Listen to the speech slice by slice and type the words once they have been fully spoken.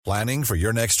Planning for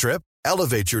your next trip?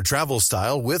 Elevate your travel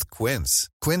style with Quince.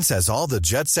 Quince has all the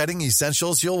jet-setting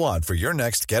essentials you'll want for your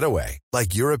next getaway,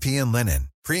 like European linen,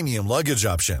 premium luggage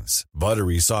options,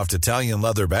 buttery soft Italian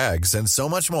leather bags, and so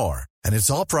much more. And it's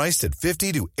all priced at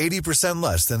 50 to 80%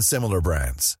 less than similar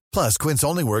brands. Plus, Quince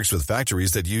only works with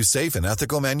factories that use safe and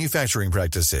ethical manufacturing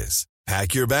practices.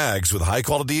 Pack your bags with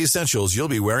high-quality essentials you'll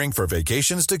be wearing for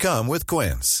vacations to come with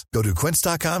Quince. Go to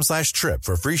quince.com/trip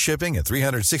for free shipping and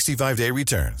 365-day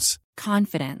returns.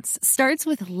 Confidence starts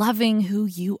with loving who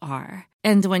you are.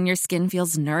 And when your skin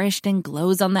feels nourished and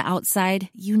glows on the outside,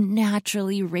 you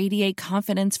naturally radiate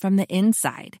confidence from the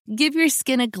inside. Give your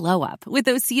skin a glow up with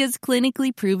Osea's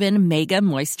clinically proven Mega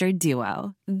Moisture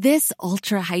Duo. This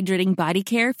ultra-hydrating body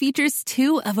care features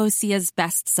 2 of Osea's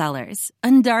best sellers,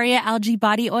 Undaria Algae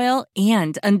Body Oil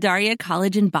and Undaria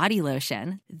Collagen Body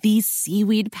Lotion. These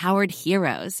seaweed-powered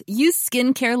heroes use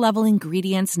skincare-level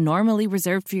ingredients normally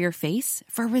reserved for your face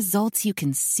for results you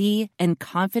can see and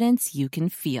confidence you can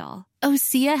feel.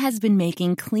 Osea has been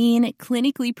making clean,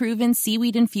 clinically proven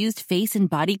seaweed-infused face and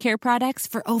body care products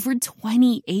for over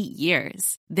 28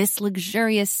 years. This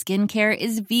luxurious skincare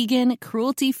is vegan,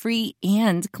 cruelty-free,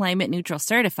 and climate-neutral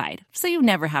certified, so you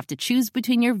never have to choose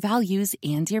between your values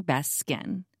and your best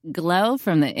skin. Glow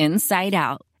from the inside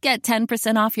out. Get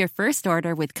 10% off your first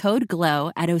order with code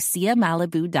GLOW at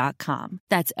OseaMalibu.com.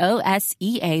 That's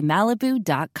OSEA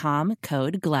Malibu.com,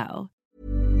 code GLOW.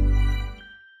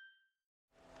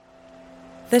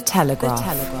 The Telegraph.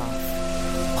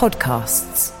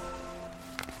 Podcasts.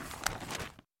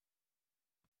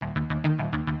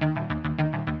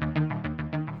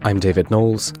 I'm David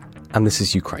Knowles, and this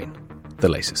is Ukraine, the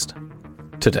latest.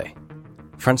 Today,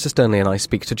 Francis Dearnley and I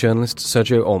speak to journalist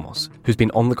Sergio Olmos, who's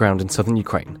been on the ground in southern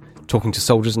Ukraine, talking to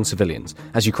soldiers and civilians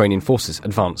as Ukrainian forces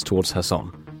advance towards Kherson.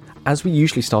 As we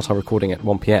usually start our recording at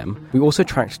 1 p.m, we also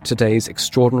tracked today's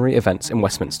extraordinary events in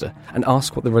Westminster and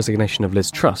ask what the resignation of Liz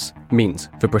Truss means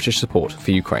for British support for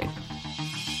Ukraine.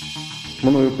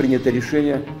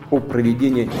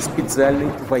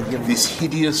 This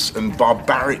hideous and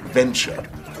barbaric venture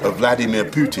of Vladimir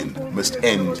Putin must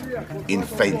end in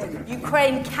failure.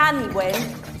 Ukraine can win,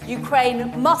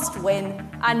 Ukraine must win,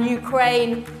 and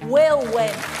Ukraine will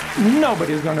win.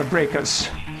 Nobody's going to break us.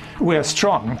 We're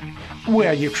strong.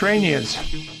 We're Ukrainians.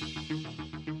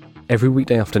 Every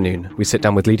weekday afternoon, we sit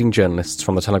down with leading journalists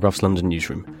from the Telegraph's London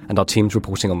newsroom and our teams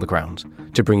reporting on the ground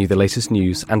to bring you the latest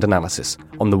news and analysis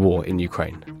on the war in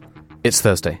Ukraine. It's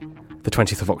Thursday, the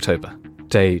 20th of October,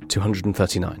 day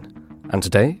 239. And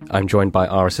today, I'm joined by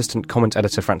our assistant comment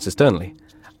editor Francis Dearnley,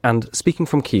 and speaking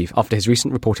from Kyiv after his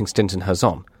recent reporting stint in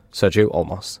Kherson, Sergio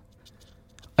Olmos.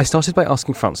 I started by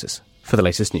asking Francis for the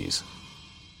latest news.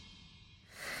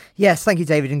 Yes, thank you,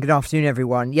 David, and good afternoon,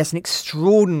 everyone. Yes, an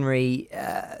extraordinary,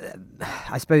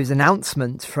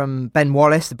 announcement from Ben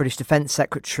Wallace, the British Defence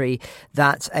Secretary,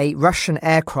 that a Russian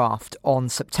aircraft on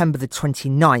September the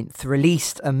 29th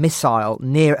released a missile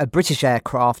near a British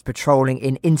aircraft patrolling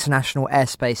in international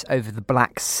airspace over the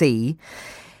Black Sea.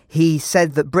 He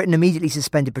said that Britain immediately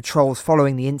suspended patrols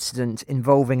following the incident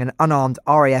involving an unarmed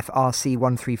RAF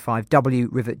RC-135W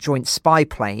Rivet Joint spy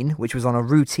plane, which was on a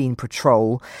routine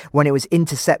patrol when it was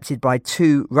intercepted by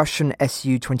 2 Russian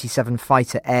Su-27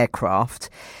 fighter aircraft.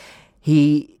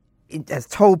 He has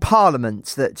told Parliament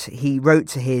that he wrote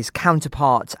to his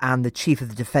counterpart and the Chief of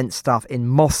the Defence Staff in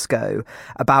Moscow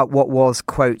about what was,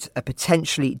 quote, a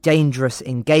potentially dangerous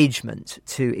engagement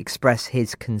to express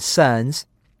his concerns.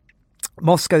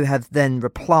 Moscow have then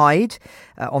replied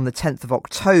on the 10th of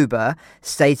October,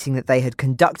 stating that they had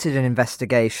conducted an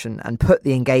investigation and put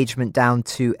the engagement down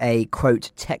to a,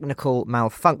 quote, technical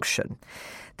malfunction.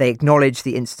 They acknowledged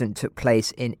the incident took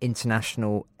place in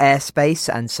international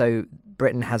airspace, and so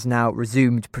Britain has now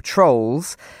resumed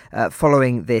patrols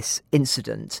following this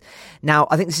incident. Now,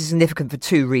 I think this is significant for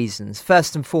 2 reasons.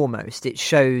 First and foremost, it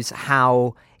shows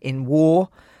how in war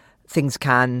things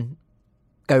can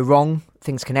go wrong.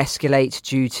 Things can escalate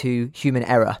due to human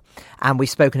error. And we've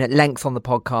spoken at length on the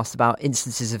podcast about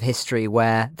instances of history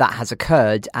where that has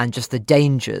occurred and just the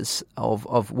dangers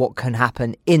of what can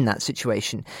happen in that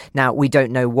situation. Now, we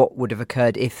don't know what would have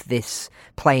occurred if this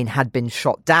plane had been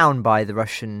shot down by the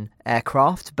Russian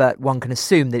aircraft, but one can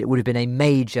assume that it would have been a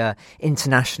major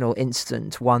international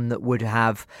incident, one that would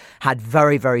have had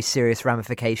very, very serious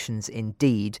ramifications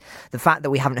indeed. The fact that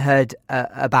we haven't heard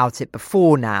about it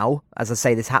before now, as I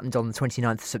say, this happened on the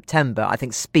 29th of September, I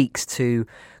think speaks to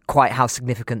quite how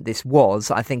significant this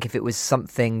was. I think if it was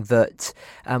something that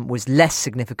was less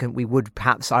significant, we would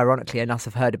perhaps, ironically enough,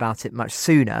 have heard about it much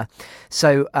sooner.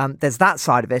 So there's that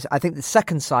side of it. I think the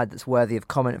second side that's worthy of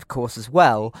comment, of course, as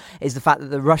well, is the fact that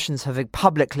the Russians have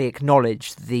publicly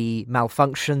acknowledged the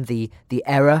malfunction, the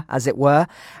error, as it were,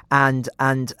 and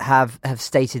have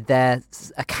stated their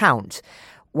account.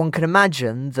 One can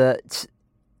imagine that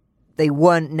they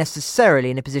weren't necessarily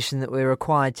in a position that we're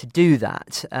required to do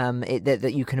that,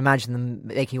 that you can imagine them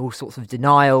making all sorts of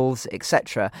denials,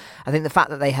 etc. I think the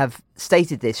fact that they have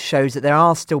stated this shows that there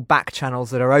are still back channels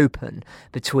that are open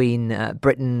between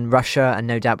Britain, Russia, and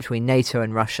no doubt between NATO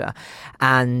and Russia.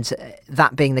 And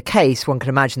that being the case, one can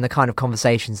imagine the kind of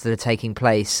conversations that are taking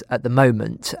place at the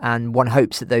moment, and one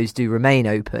hopes that those do remain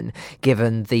open,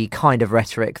 given the kind of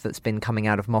rhetoric that's been coming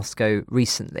out of Moscow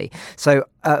recently. So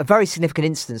a very significant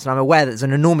instance, and I'm aware that there's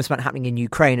an enormous amount happening in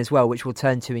Ukraine as well, which we'll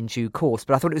turn to in due course.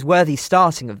 But I thought it was worthy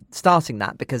starting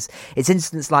that, because it's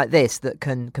incidents like this that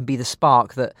can be the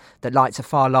spark that lights a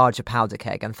far larger powder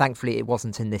keg. And thankfully, it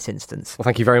wasn't in this instance. Well,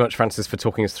 thank you very much, Francis, for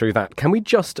talking us through that. Can we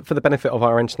just, for the benefit of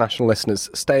our international listeners,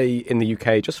 stay in the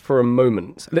UK just for a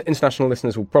moment? International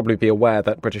listeners will probably be aware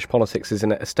that British politics is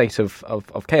in a state of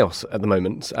chaos at the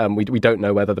moment. We don't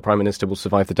know whether the Prime Minister will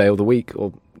survive the day or the week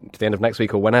or to the end of next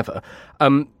week or whenever.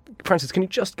 Francis, can you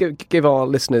just give our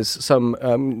listeners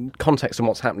some context on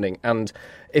what's happening and,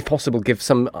 if possible, give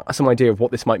some idea of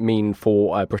what this might mean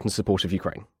for Britain's support of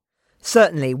Ukraine?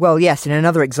 Certainly. Well, yes, in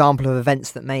another example of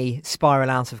events that may spiral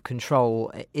out of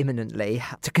control imminently,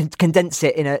 to condense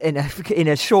it in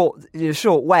a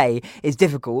short way is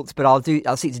difficult, but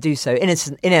I'll seek to do so. In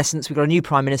essence, we've got a new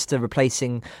Prime Minister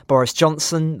replacing Boris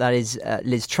Johnson. That is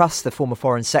Liz Truss, the former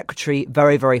Foreign Secretary,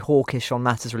 very, very hawkish on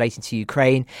matters relating to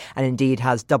Ukraine, and indeed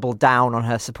has doubled down on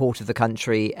her support of the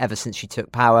country ever since she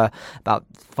took power about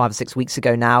 5 or 6 weeks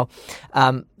ago now.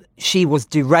 She was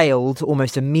derailed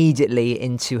almost immediately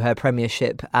into her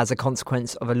premiership as a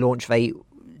consequence of a launch of a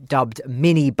dubbed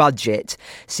mini budget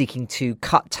seeking to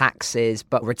cut taxes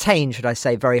but retain, should I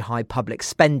say, very high public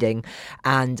spending.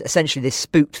 And essentially this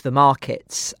spooked the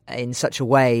markets in such a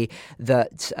way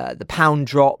that the pound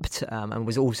dropped and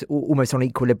was also almost on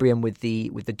equilibrium with the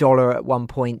dollar at one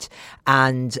point,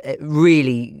 and it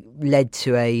really led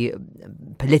to a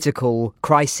political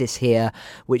crisis here,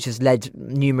 which has led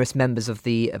numerous members of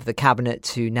the cabinet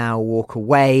to now walk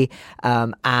away,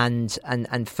 and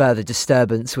further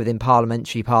disturbance within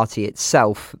parliamentary party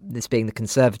itself, this being the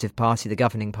Conservative Party, the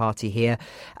governing party here.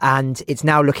 And it's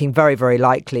now looking very, very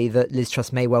likely that Liz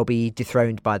Truss may well be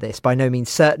dethroned by this. By no means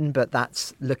certain, but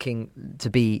that's looking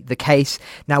to be the case.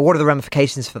 Now, what are the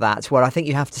ramifications for that? Well, I think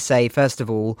you have to say, first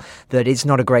of all, that it's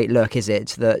not a great look, is it,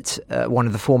 that one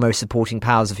of the foremost supporting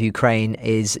powers of Ukraine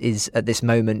is at this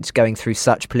moment going through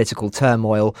such political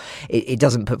turmoil. It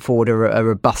doesn't put forward a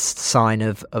robust sign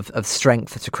of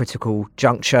strength at a critical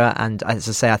juncture. And as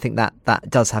I say, I think that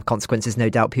does have consequences. No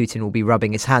doubt Putin will be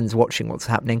rubbing his hands watching what's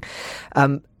happening.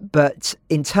 But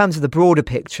in terms of the broader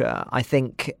picture, I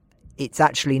think it's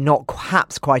actually not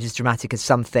perhaps quite as dramatic as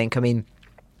some think. I mean,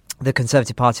 the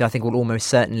Conservative Party, I think, will almost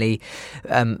certainly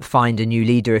find a new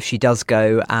leader if she does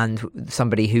go, and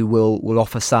somebody who will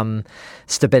offer some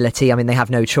stability. I mean, they have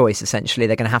no choice, essentially.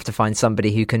 They're going to have to find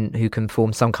somebody who can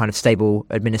form some kind of stable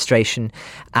administration.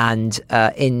 And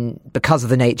because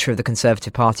of the nature of the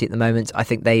Conservative Party at the moment, I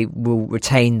think they will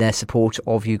retain their support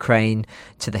of Ukraine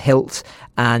to the hilt.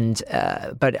 And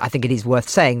but I think it is worth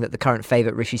saying that the current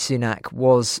favourite, Rishi Sunak,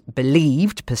 was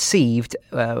perceived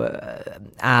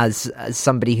as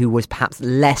somebody who was perhaps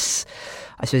less,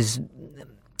 I suppose,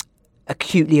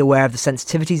 acutely aware of the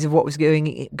sensitivities of what was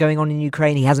going on in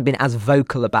Ukraine. He hasn't been as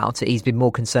vocal about it. He's been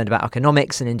more concerned about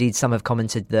economics, and indeed some have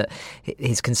commented that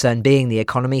his concern being the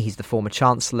economy. He's the former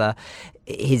Chancellor.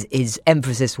 His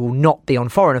emphasis will not be on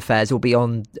foreign affairs, it will be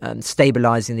on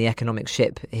stabilising the economic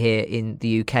ship here in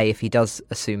the UK if he does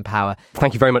assume power.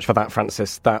 Thank you very much for that,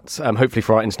 Francis. That hopefully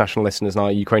for our international listeners and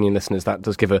our Ukrainian listeners, that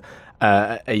does give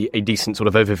a decent sort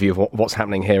of overview of what's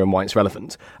happening here and why it's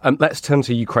relevant. Let's turn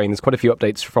to Ukraine. There's quite a few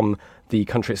updates from the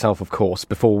country itself, of course,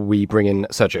 before we bring in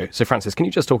Sergio. So, Francis, can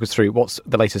you just talk us through what's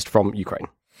the latest from Ukraine?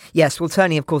 Yes, well,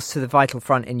 turning, of course, to the vital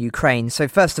front in Ukraine. So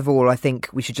first of all, I think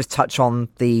we should just touch on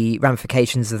the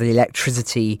ramifications of the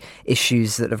electricity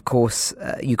issues that, of course,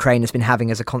 Ukraine has been having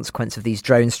as a consequence of these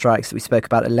drone strikes that we spoke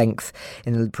about at length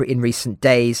in recent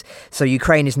days. So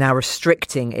Ukraine is now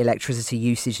restricting electricity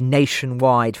usage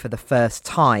nationwide for the first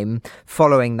time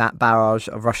following that barrage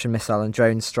of Russian missile and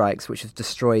drone strikes, which have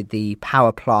destroyed the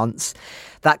power plants.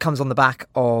 That comes on the back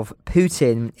of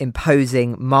Putin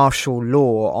imposing martial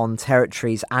law on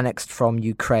territories annexed from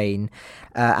Ukraine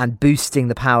and boosting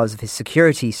the powers of his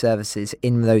security services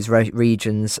in those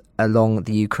regions along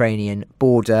the Ukrainian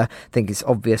border. I think it's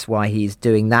obvious why he's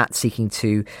doing that, seeking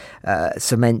to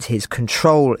cement his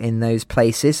control in those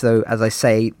places. Though, as I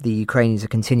say, the Ukrainians are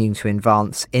continuing to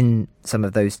advance in some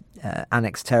of those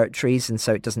annexed territories, and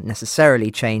so it doesn't necessarily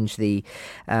change the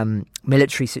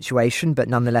military situation, but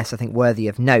nonetheless I think worthy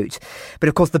of note. But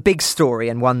of course the big story,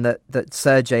 and one that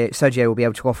Sergei will be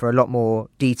able to offer a lot more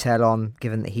detail on,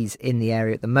 given that he's in the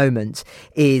area at the moment,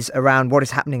 is around what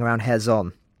is happening around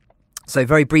Kherson. So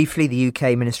very briefly, the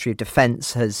UK Ministry of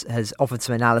Defence has offered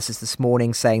some analysis this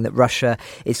morning saying that Russia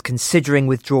is considering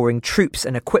withdrawing troops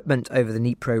and equipment over the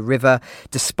Dnipro River,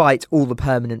 despite all the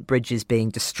permanent bridges being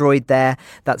destroyed there.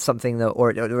 That's something that, or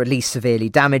at least severely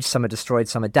damaged. Some are destroyed,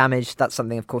 some are damaged. That's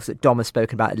something, of course, that Dom has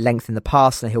spoken about at length in the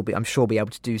past, and I'm sure, be able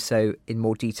to do so in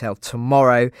more detail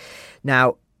tomorrow.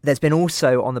 Now, there's been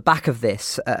also, on the back of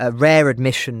this, a rare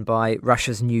admission by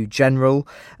Russia's new general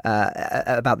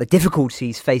about the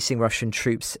difficulties facing Russian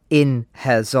troops in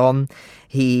Kherson.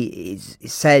 He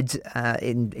said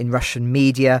in Russian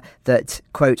media that,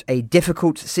 quote, a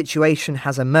difficult situation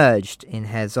has emerged in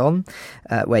Kherson,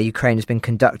 where Ukraine has been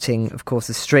conducting, of course,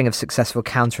 a string of successful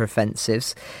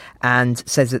counteroffensives, and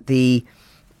says that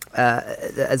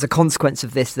as a consequence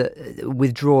of this, that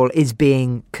withdrawal is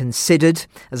being considered.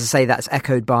 As I say, that's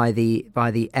echoed by the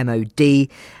MOD,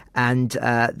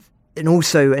 and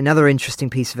also another interesting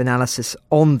piece of analysis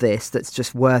on this that's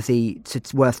just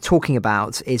worth talking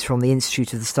about is from the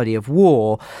Institute of the Study of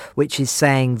War, which is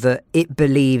saying that it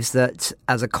believes that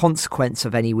as a consequence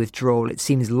of any withdrawal, it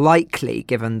seems likely,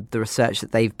 given the research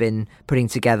that they've been putting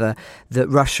together, that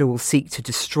Russia will seek to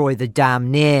destroy the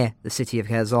dam near the city of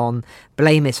Kherson,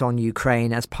 blame it on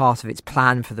Ukraine as part of its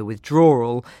plan for the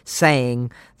withdrawal,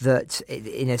 saying that,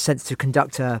 in a sense, to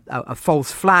conduct a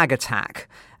false flag attack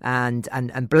and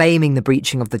blaming the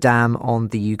breaching of the dam on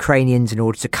the Ukrainians in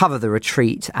order to cover the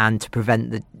retreat and to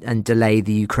prevent and delay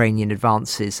the Ukrainian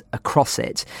advances across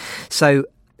it. So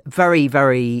very,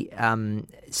 very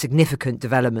significant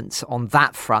developments on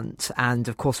that front, and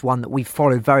of course one that we've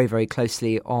followed very, very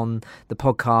closely on the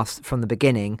podcast from the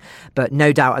beginning. But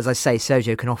no doubt, as I say,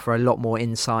 Sergio can offer a lot more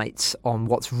insights on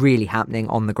what's really happening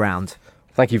on the ground.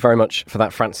 Thank you very much for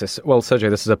that, Francis. Well, Sergio,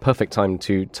 this is a perfect time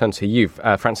to turn to you.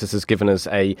 Francis has given us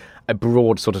a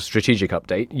broad sort of strategic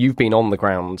update. You've been on the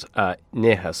ground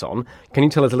near Kherson. Can you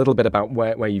tell us a little bit about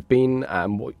where you've been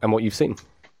and what you've seen?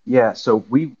 Yeah, so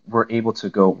we were able to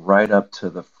go right up to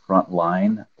the front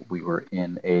line. We were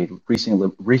in a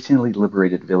recently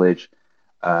liberated village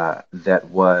that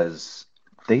was,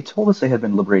 they told us they had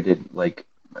been liberated like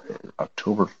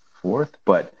October 4th,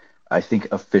 but I think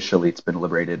officially it's been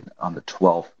liberated on the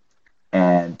 12th.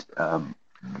 And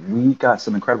we got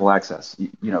some incredible access.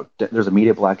 There's a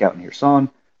media blackout in Kherson,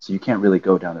 so you can't really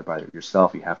go down there by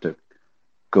yourself. You have to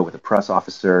go with a press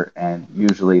officer, and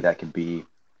usually that can be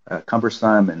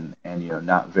cumbersome and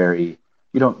not very,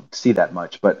 you don't see that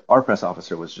much. But our press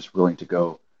officer was just willing to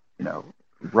go,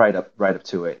 right up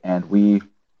to it. And we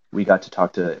got to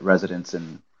talk to residents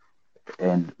and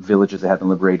villages that had been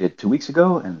liberated 2 weeks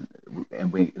ago, and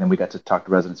we got to talk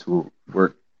to residents who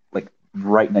were like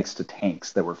right next to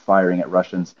tanks that were firing at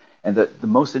Russians. And the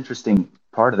most interesting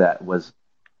part of that was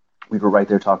we were right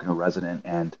there talking to a resident,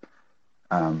 and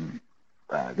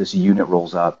this unit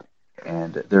rolls up,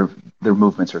 and their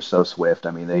movements are so swift.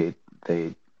 I mean,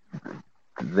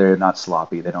 they're not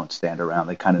sloppy. They don't stand around.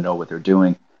 They kind of know what they're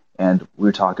doing. And we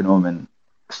were talking to them and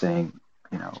saying,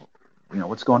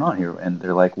 what's going on here? And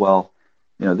they're like, well,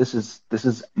 this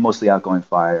is mostly outgoing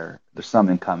fire. There's some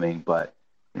incoming, but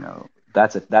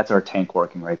that's our tank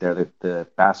working right there. The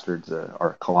bastards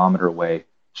are a kilometer away.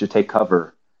 Should take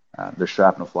cover. There's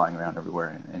shrapnel flying around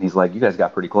everywhere. And he's like, you guys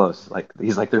got pretty close.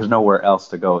 He's like, there's nowhere else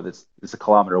to go. It's a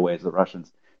kilometer away is the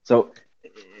Russians. So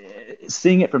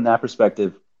seeing it from that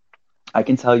perspective, I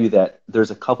can tell you that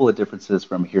there's a couple of differences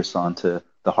from Kherson to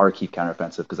the Kharkiv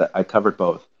counteroffensive, because I covered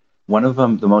both. One of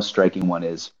them, the most striking one,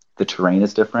 is the terrain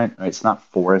is different. Right? It's not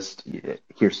forest.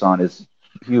 Kherson is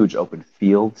huge open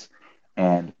fields.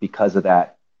 And because of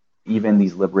that, even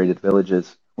these liberated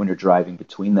villages, when you're driving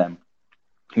between them,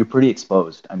 you're pretty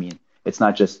exposed. I mean, it's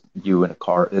not just you in a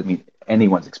car. I mean,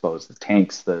 anyone's exposed. The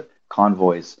tanks, the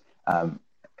convoys,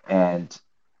 and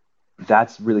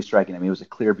that's really striking. I mean, it was a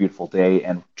clear, beautiful day,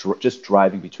 and just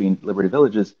driving between liberated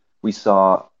villages, we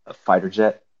saw a fighter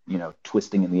jet,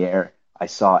 twisting in the air. I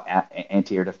saw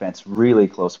anti-air defense really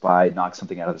close by, knock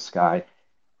something out of the sky,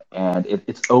 and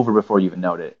it's over before you even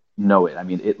know it. I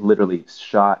mean, it literally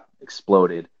shot,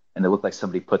 exploded, and it looked like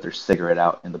somebody put their cigarette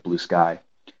out in the blue sky.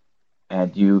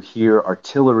 And you hear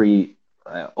artillery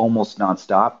almost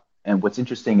nonstop. And what's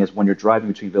interesting is when you're driving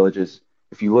between villages,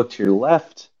 if you look to your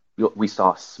left, we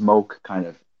saw smoke kind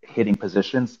of hitting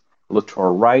positions. Look to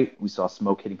our right, we saw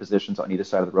smoke hitting positions on either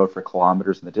side of the road for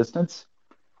kilometers in the distance.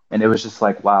 And it was just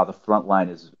like, wow, the front line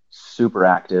is super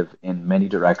active in many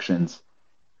directions.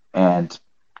 And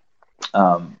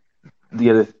the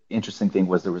other interesting thing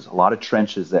was there was a lot of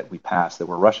trenches that we passed that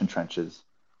were Russian trenches.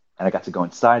 And I got to go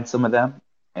inside some of them.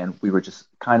 And we were just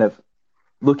kind of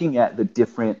looking at the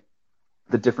different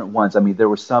ones. I mean, there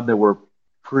were some that were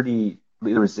they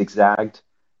were zigzagged.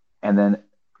 And then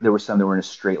there were some that were in a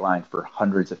straight line for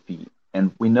hundreds of feet.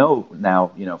 And we know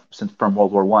now, since from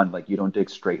World War I, like you don't dig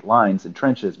straight lines in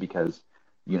trenches because,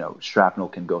 shrapnel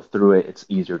can go through it. It's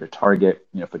easier to target.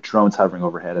 If a drone's hovering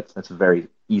overhead, that's a very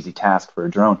easy task for a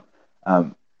drone.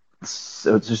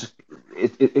 So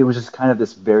it was just kind of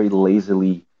this very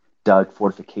lazily dug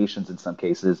fortifications in some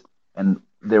cases. And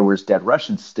there was dead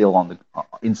Russians still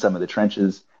in some of the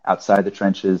trenches, outside the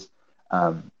trenches.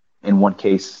 In one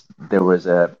case, there was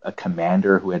a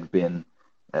commander who had been,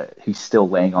 he's still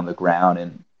laying on the ground,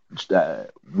 and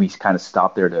we kind of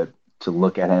stopped there to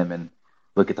look at him and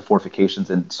look at the fortifications,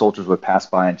 and soldiers would pass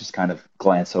by and just kind of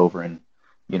glance over and,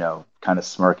 kind of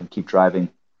smirk and keep driving.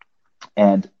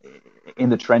 And in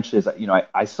the trenches,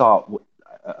 I saw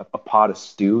a pot of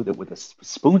stew that with a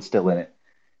spoon still in it.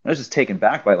 And I was just taken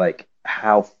back by like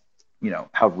how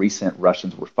recent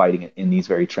Russians were fighting in these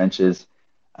very trenches.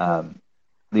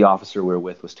 The officer we were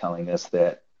with was telling us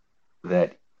that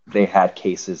they had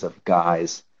cases of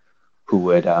guys who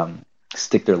would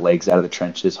stick their legs out of the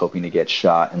trenches hoping to get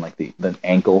shot and like the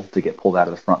ankle to get pulled out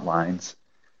of the front lines.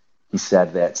 He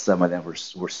said that some of them were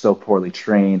so poorly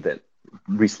trained that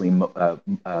recently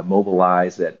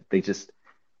mobilized that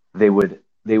they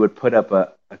would put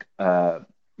up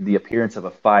the appearance of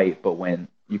a fight, but when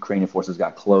Ukrainian forces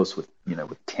got close with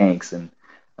tanks and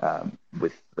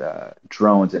with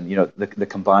drones and the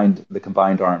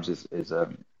combined arms is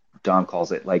Dom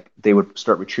calls it, like they would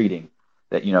start retreating.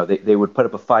 That they would put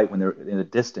up a fight when they're in the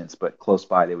distance, but close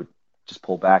by they would just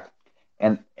pull back.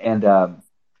 And the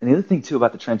other thing too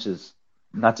about the trenches,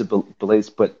 not to belay this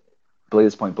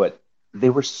point, but they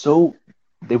were so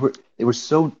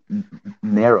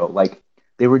narrow. Like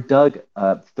they were dug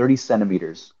 30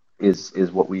 centimeters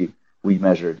is what we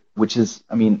measured, which is,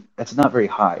 I mean, that's not very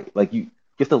high. Like you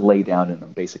have to lay down in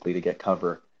them basically to get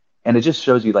cover, and it just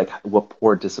shows you like what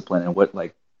poor discipline and what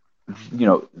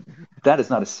that is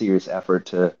not a serious effort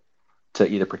to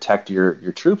either protect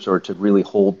your troops or to really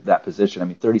hold that position. I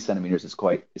mean, 30 centimeters is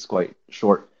quite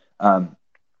short. And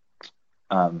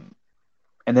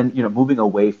then moving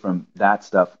away from that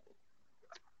stuff,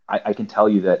 I can tell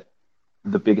you that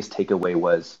the biggest takeaway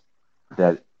was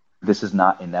that this is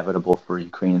not inevitable for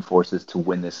Ukrainian forces to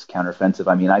win this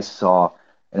counteroffensive. I mean, I saw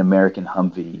an American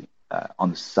Humvee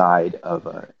on the side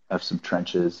of some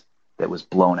trenches that was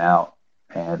blown out,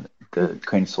 and the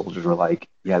Ukrainian soldiers were like,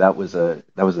 "Yeah, that was a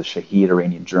Shahed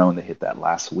Iranian drone that hit that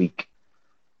last week,"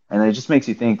 and it just makes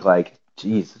you think, like,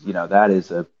 geez, that's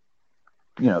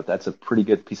a pretty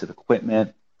good piece of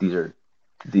equipment.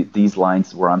 These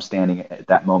lines where I'm standing at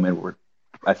that moment were,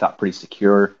 I thought, pretty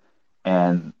secure,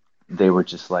 and they were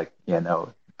just like, yeah,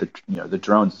 no, the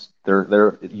drones,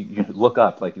 they're you look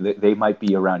up, like they might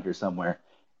be around here somewhere,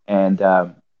 and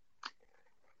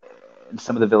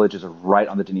some of the villages are right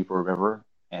on the Dnieper River,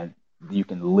 and you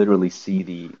can literally see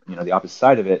the opposite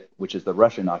side of it, which is the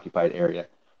Russian occupied area,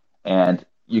 and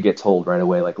you get told right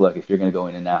away, like, look, if you're going to go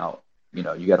in and out, you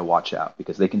got to watch out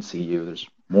because they can see you. There's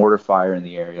mortar fire in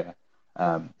the area.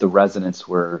 The residents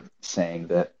were saying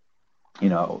that,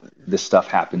 this stuff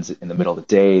happens in the middle of the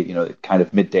day, kind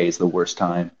of midday is the worst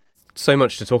time. So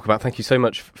much to talk about. Thank you so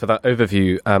much for that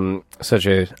overview,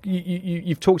 Sergio.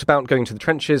 You've talked about going to the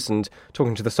trenches and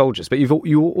talking to the soldiers, but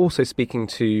you're also speaking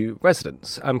to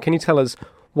residents. Can you tell us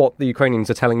what the Ukrainians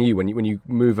are telling you when you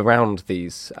move around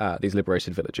these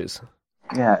liberated villages?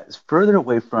 Yeah, it's further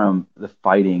away from the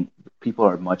fighting. People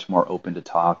are much more open to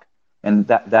talk, and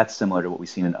that's similar to what we've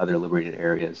seen in other liberated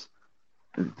areas.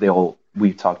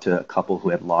 We talked to a couple who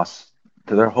had lost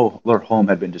their home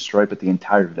had been destroyed, but the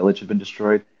entire village had been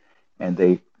destroyed. And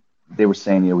they were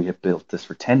saying, we have built this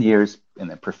for 10 years and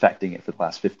then perfecting it for the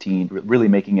last 15, really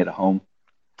making it a home.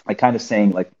 Like kind of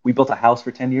saying, like, we built a house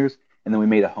for 10 years and then we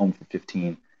made a home for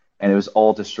 15. And it was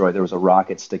all destroyed. There was a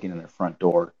rocket sticking in their front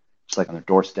door, just like on their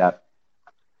doorstep.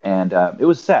 And it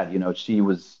was sad.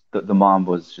 The mom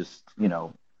was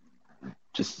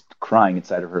just crying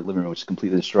inside of her living room, which is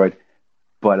completely destroyed.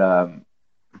 But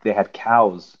they had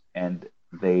cows, and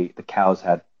the cows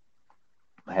had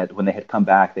when they had come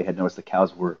back, they had noticed the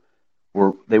cows were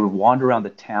they would wander around the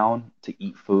town to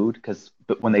eat food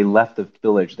but when they left the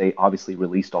village, they obviously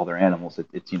released all their animals.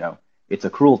 It's a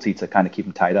cruelty to kind of keep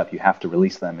them tied up. You have to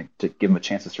release them and to give them a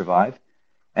chance to survive.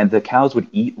 And the cows would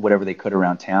eat whatever they could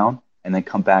around town and then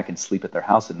come back and sleep at their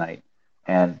house at night.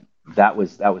 And that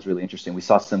was really interesting. We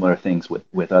saw similar things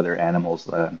with other animals,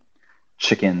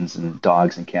 chickens and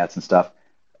dogs and cats and stuff.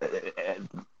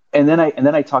 And then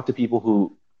I talked to people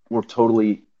who were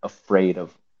totally afraid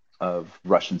of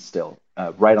Russians still,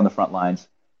 right on the front lines.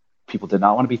 People did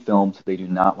not want to be filmed. They do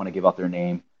not want to give out their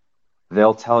name.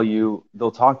 They'll talk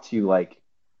to you like,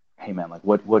 hey man, like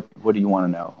what do you want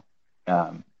to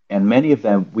know? And many of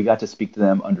them, we got to speak to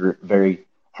them under very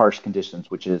harsh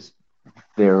conditions, which is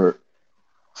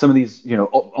some of these,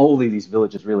 all of these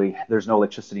villages really, there's no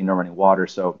electricity, no running water.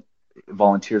 So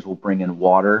volunteers will bring in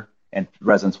water and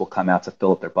residents will come out to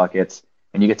fill up their buckets,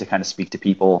 and you get to kind of speak to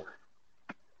people.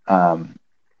 And,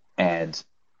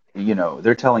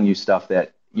 they're telling you stuff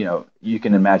that, you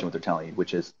can imagine what they're telling you,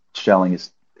 which is shelling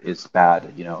is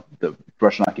bad. The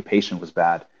Russian occupation was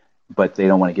bad, but they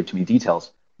don't want to give too many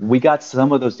details. We got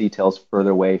some of those details further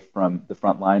away from the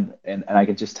front line. And I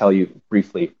can just tell you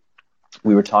briefly,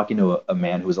 we were talking to a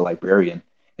man who was a librarian,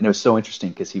 and it was so interesting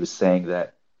because he was saying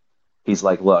that he's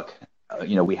like, look,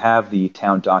 we have the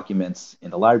town documents in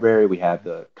the library. We have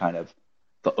the kind of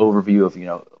the overview of,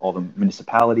 all the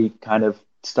municipality kind of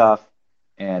stuff.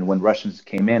 And when Russians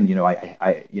came in,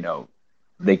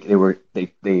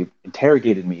 they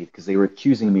interrogated me because they were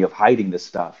accusing me of hiding this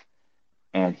stuff.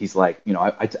 And he's like,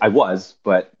 I was,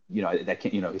 but, that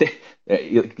can't,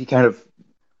 he kind of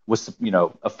was,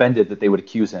 offended that they would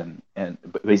accuse him.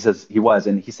 But he says he was.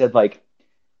 And he said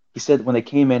when they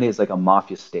came in, it's like a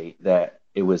mafia state, that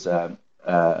it was the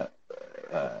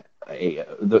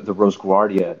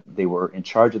Rosguardia. They were in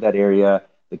charge of that area.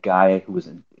 The guy who was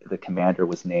the commander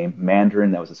was named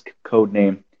Mandarin. That was his code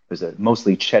name. It was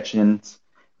mostly Chechens.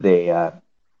 They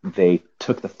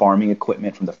took the farming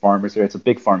equipment from the farmers there. It's a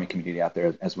big farming community out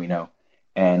there, as we know.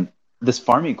 And this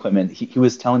farming equipment, he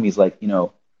was telling me, he's like, I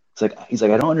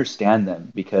don't understand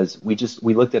them, because we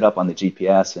looked it up on the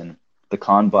GPS, and the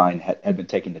combine had been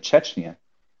taken to Chechnya.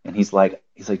 And he's like,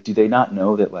 do they not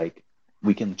know that, like,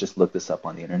 we can just look this up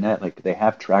on the internet? Like, they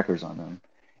have trackers on them.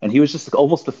 And he was just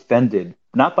almost offended,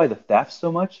 not by the theft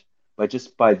so much, but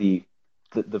just by the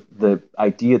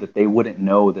idea that they wouldn't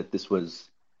know that this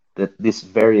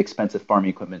very expensive farming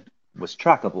equipment was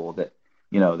trackable, that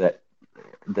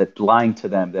lying to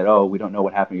them that, oh, we don't know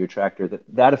what happened to your tractor,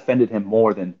 that offended him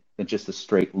more than just the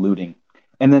straight looting.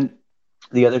 And then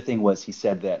the other thing was, he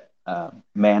said that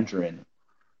Mandarin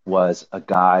was a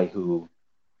guy who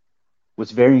was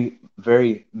very,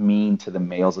 very mean to the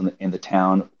males in the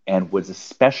town, and was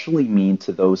especially mean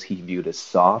to those he viewed as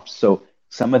soft. So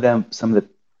some of the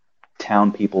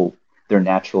town people, they're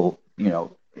naturally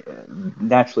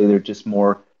they're just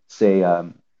more, say,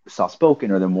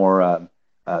 soft-spoken, or they're more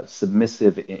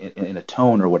submissive in a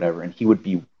tone or whatever. And he would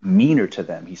be meaner to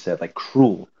them, he said, like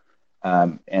cruel.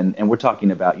 And we're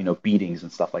talking about, beatings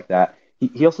and stuff like that.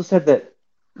 He also said that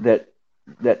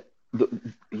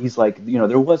he's like,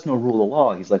 there was no rule of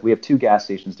law. He's like, we have 2 gas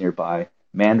stations nearby.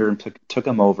 Mandarin took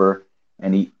him over,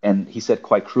 and he said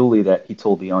quite cruelly that he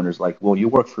told the owners, like, well, you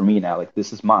work for me now, like,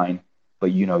 this is mine,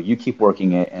 but you keep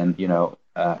working it, and you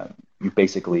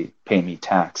basically pay me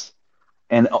tax,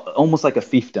 and almost like a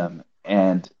fiefdom.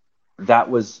 And that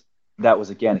was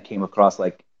again, it came across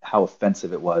like how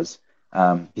offensive it was.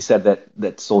 He said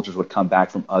that soldiers would come back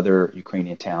from other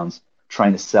Ukrainian towns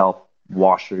trying to sell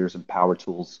washers and power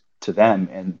tools to them,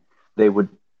 and they would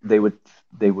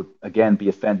again be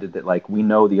offended that, like, we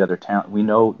know the other town, we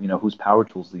know whose power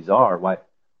tools these are.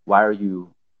 Why are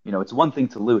you, it's one thing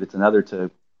to loot, it's another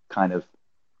to kind of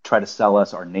try to sell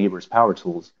us our neighbors' power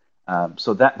tools.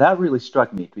 So that really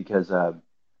struck me, because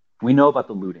we know about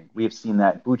the looting. We have seen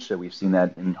that in Bucha, we've seen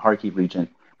that in Kharkiv region,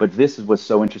 but this was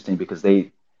so interesting because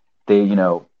they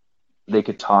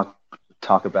could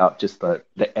talk about just the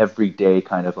everyday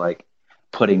kind of like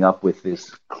putting up with this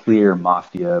clear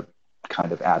mafia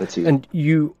kind of attitude. And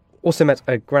you also met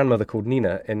a grandmother called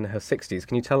Nina in her 60s.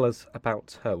 Can you tell us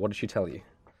about her? What did she tell you?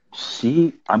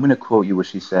 I'm going to quote you what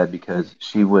she said, because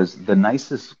she was the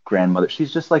nicest grandmother.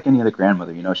 She's just like any other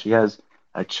grandmother. She has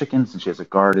chickens, and she has a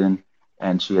garden,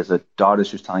 and she has a daughter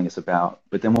she was telling us about.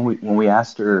 But then when we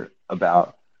asked her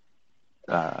about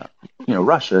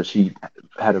Russia, she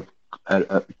had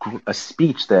a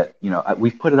speech that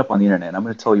we've put it up on the internet. And I'm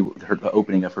going to tell you the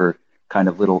opening of her kind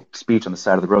of little speech on the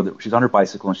side of the road. That she's on her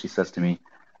bicycle, and she says to me,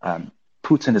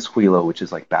 "Putin is huilo," which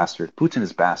is like bastard. Putin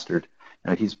is bastard.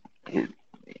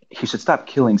 He should stop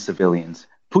killing civilians.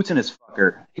 Putin is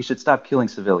fucker. He should stop killing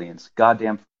civilians.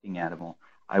 Goddamn fucking animal.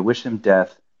 I wish him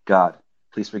death. God,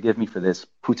 please forgive me for this.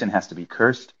 Putin has to be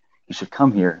cursed. He should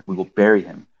come here. We will bury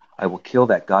him. I will kill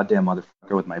that goddamn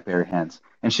motherfucker with my bare hands.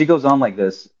 And she goes on like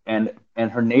this, and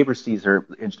her neighbor sees her,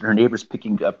 and her neighbor's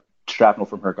picking up shrapnel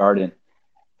from her garden,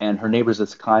 and her neighbor's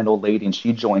this kind old lady, and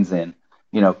she joins in,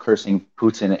 cursing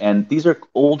Putin. And these are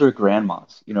older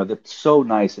grandmas, they're so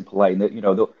nice and polite, and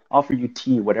they'll offer you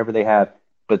tea, whatever they have.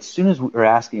 But as soon as we're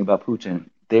asking about Putin,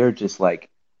 they're just like,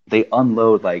 they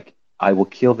unload like, I will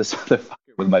kill this motherfucker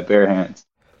with my bare hands.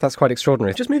 That's quite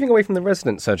extraordinary. Just moving away from the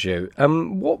residents, Sergio,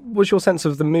 what was your sense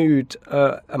of the mood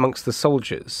amongst the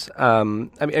soldiers?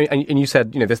 And you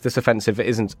said, this offensive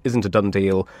isn't a done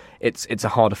deal. It's a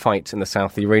harder fight in the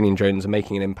south. The Iranian drones are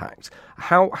making an impact.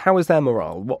 How is their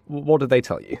morale? What did they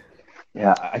tell you?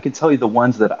 Yeah, I can tell you the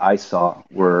ones that I saw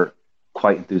were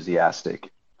quite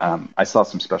enthusiastic. I saw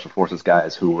some special forces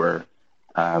guys who were,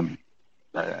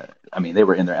 they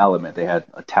were in their element. They had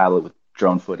a tablet with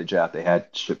drone footage out. They had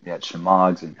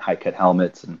shamags and high-cut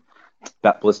helmets and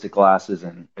ballistic glasses,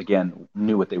 and again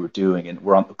knew what they were doing and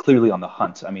were clearly on the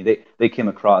hunt. I mean, they came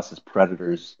across as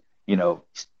predators,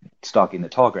 stalking the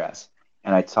tall grass.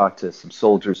 And I talked to some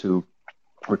soldiers who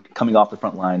were coming off the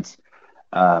front lines,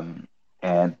 and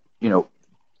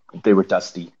they were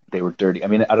dusty, they were dirty. I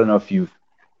mean, I don't know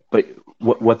but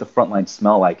what the front lines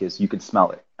smell like is you can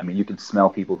smell it. I mean, you can smell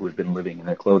people who have been living in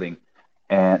their clothing.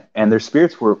 And their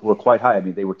spirits were quite high. I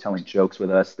mean, they were telling jokes with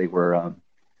us. They were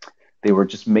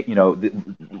just,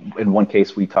 in one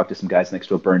case, we talked to some guys next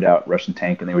to a burned out Russian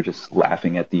tank, and they were just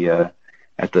laughing at the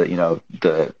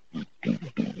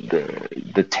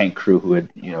tank crew who had,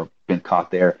 been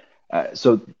caught there.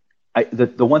 So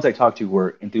the ones I talked to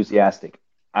were enthusiastic.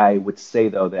 I would say,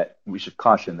 though, that we should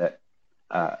caution that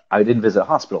I didn't visit a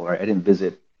hospital, right? I didn't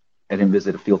visit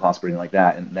a field hospital like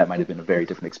that, and that might have been a very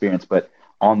different experience. But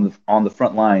on the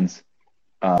front lines,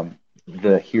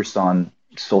 the Kherson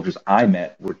soldiers I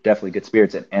met were definitely good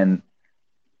spirits, and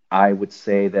I would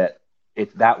say that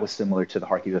that was similar to the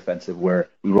Kharkiv offensive, where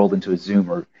we rolled into a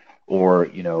Zoom or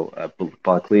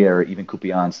Balaklia or even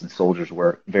Kupiansk, and soldiers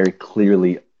were very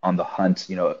clearly on the hunt,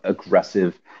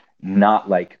 aggressive, not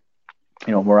like,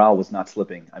 morale was not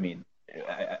slipping. I mean,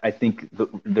 I think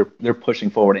they're pushing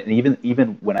forward, and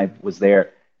even when I was there,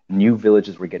 new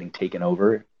villages were getting taken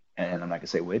over. And I'm not going to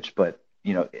say which, but,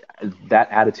 that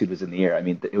attitude was in the air. I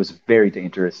mean, it was very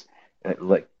dangerous.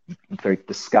 The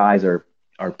skies are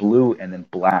blue and then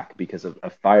black because of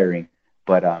firing.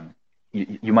 But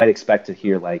you might expect to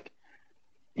hear like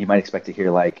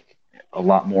a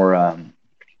lot more, I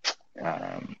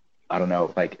don't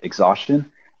know, like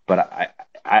exhaustion. But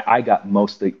I got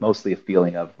mostly a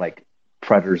feeling of like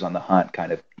predators on the hunt,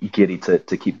 kind of giddy to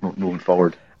keep moving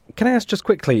forward. Can I ask just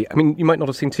quickly, I mean, you might not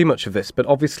have seen too much of this, but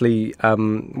obviously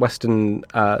Western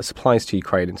supplies to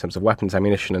Ukraine in terms of weapons,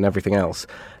 ammunition and everything else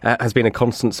has been a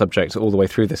constant subject all the way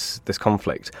through this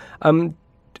conflict.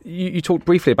 You talked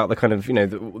briefly about the kind of,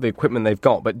 the equipment they've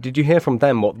got, but did you hear from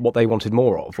them what they wanted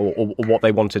more of or what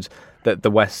they wanted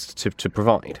the West to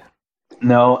provide?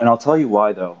 No, and I'll tell you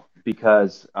why, though,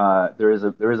 because there is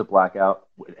a blackout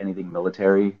with anything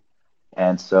military,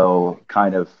 and so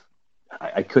kind of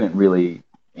I couldn't really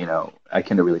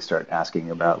start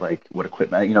asking about like what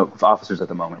equipment, officers at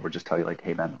the moment would just tell you like,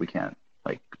 hey man, we can't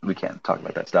talk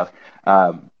about that stuff.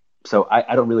 So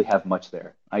I don't really have much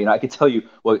there. I could tell you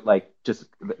what, like, just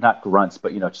not grunts,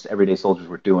 but, just everyday soldiers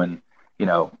were doing,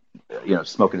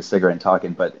 smoking a cigarette and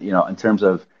talking. But, in terms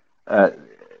of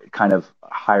kind of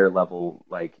higher level,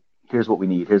 like, here's what we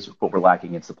need, here's what we're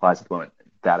lacking in supplies at the moment,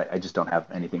 that I just don't have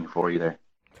anything for you there.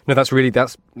 No, that's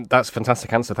a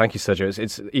fantastic answer. Thank you, Sergio.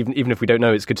 It's even if we don't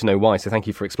know, it's good to know why. So thank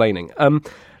you for explaining.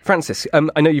 Francis,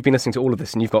 I know you've been listening to all of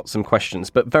this and you've got some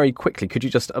questions, but very quickly, could you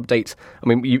just update? I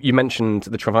mean, you mentioned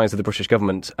the travails of the British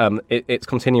government. It's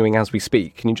continuing as we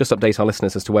speak. Can you just update our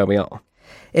listeners as to where we are?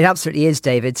 It absolutely is,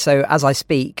 David. So as I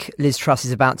speak, Liz Truss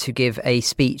is about to give a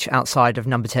speech outside of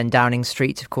number 10 Downing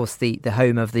Street, of course, the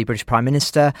home of the British Prime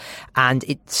Minister. And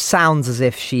it sounds as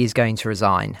if she is going to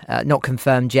resign. Not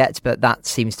confirmed yet, but that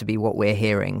seems to be what we're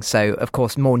hearing. So, of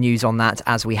course, more news on that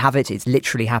as we have it. It's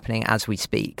literally happening as we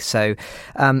speak. So,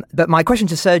 but my question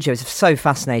to Sergio is so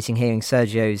fascinating hearing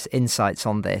Sergio's insights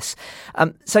on this.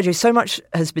 Sergio, so much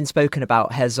has been spoken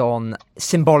about Kherson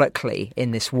symbolically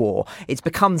in this war. It's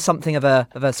become something of a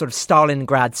sort of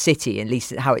Stalingrad city, at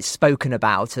least how it's spoken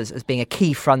about as being a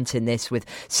key front in this, with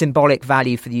symbolic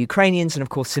value for the Ukrainians and, of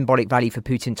course, symbolic value for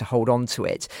Putin to hold on to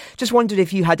it. Just wondered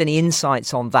if you had any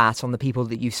insights on that, on the people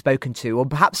that you've spoken to, or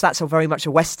perhaps that's very much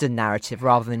a Western narrative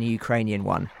rather than a Ukrainian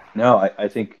one. No, I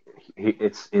think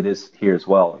it is here as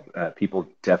well. People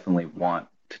definitely want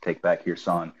to take back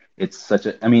Kherson. It's such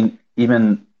a, I mean,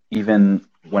 even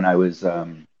when I was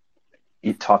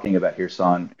talking about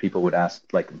Kherson, people would ask,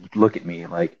 like, look at me,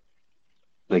 like,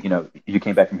 you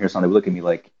came back from Kherson. They would look at me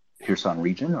like, Kherson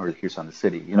region or Kherson the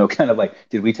city? Kind of like,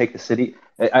 did we take the city?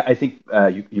 I think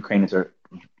Ukrainians are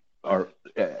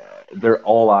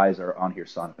all eyes are on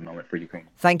Kherson at the moment for Ukraine.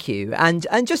 Thank you. And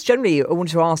just generally, I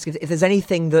wanted to ask if there's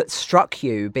anything that struck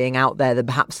you being out there that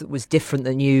perhaps that was different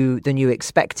than you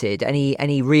expected.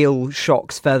 Any real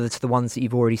shocks further to the ones that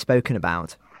you've already spoken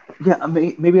about? Yeah,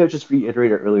 maybe I'll just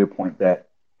reiterate an earlier point that,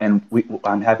 and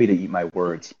I'm happy to eat my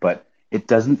words, but it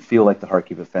doesn't feel like the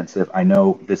Kharkiv offensive. I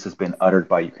know this has been uttered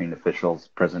by Ukrainian officials.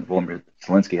 President Volodymyr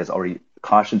Zelensky has already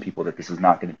cautioned people that this is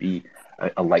not going to be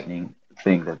a lightning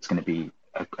thing, that's going to be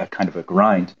a kind of a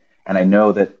grind. And I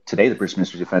know that today the British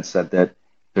Ministry of Defense said that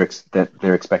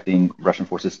they're expecting Russian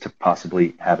forces to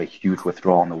possibly have a huge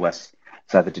withdrawal on the west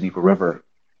side of the Dnieper River.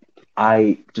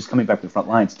 Just coming back to the front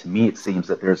lines, to me it seems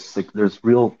that there's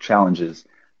real challenges.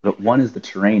 But one is the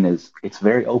terrain it's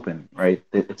very open, right?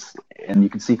 And you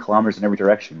can see kilometers in every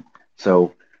direction.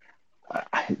 So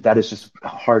that is just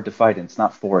hard to fight. And it's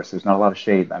not forest. There's not a lot of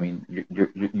shade. I mean,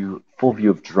 you're full view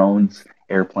of drones,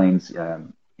 airplanes,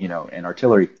 and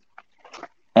artillery.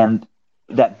 And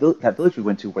that village we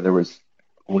went to, where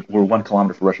were 1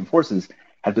 kilometer for Russian forces,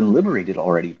 had been liberated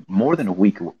already more than a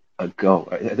week ago.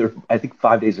 I think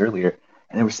 5 days earlier,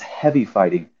 and there was heavy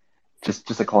fighting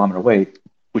just a kilometer away,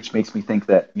 which makes me think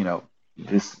that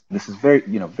this is very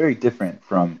very different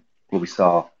from what we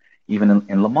saw even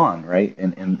in Le Mans, right?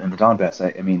 In the Donbass.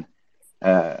 I mean,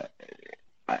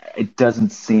 it doesn't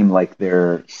seem like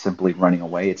they're simply running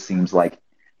away. It seems like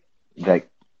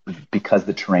because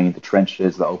the terrain, the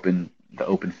trenches, the open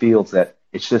fields, that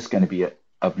it's just going to be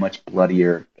a much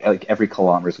bloodier. Like, every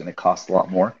kilometer is going to cost a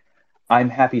lot more. I'm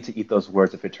happy to eat those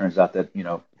words if it turns out that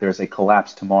there's a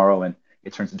collapse tomorrow and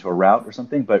it turns into a rout or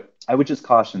something. But I would just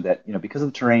caution that, because of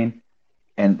the terrain,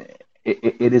 and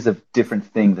it is a different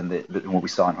thing than what we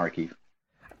saw in Kharkiv.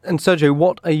 And Sergio,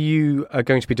 what are you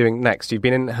going to be doing next? You've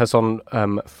been in Kherson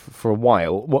for a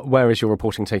while. Where is your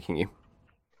reporting taking you?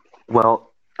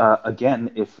 Well,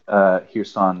 again, if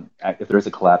Kherson, if there is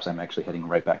a collapse, I'm actually heading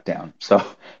right back down. So,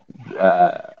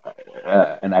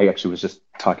 and I actually was just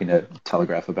talking to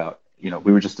Telegraph about,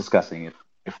 we were just discussing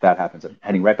if that happens, I'm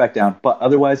heading right back down. But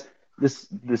otherwise, this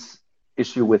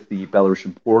issue with the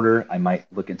Belarusian border, I might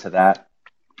look into that,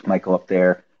 might go up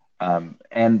there.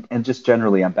 And just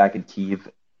generally, I'm back in Kyiv,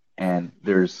 and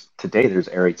there's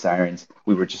air raid sirens.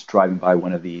 We were just driving by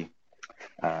one of the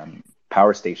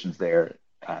power stations there,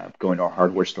 going to our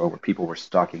hardware store where people were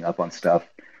stocking up on stuff.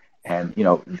 And,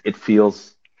 it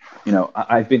feels,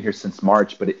 I've been here since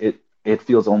March, but it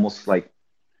feels almost like,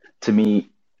 to me,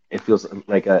 it feels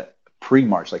like a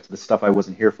pre-March, like the stuff I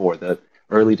wasn't here for, the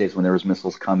early days when there was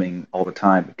missiles coming all the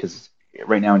time. Because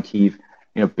right now in Kyiv,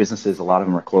 businesses, a lot of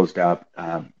them are closed up.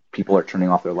 People are turning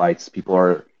off their lights. People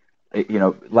are,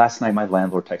 last night my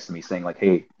landlord texted me saying, like,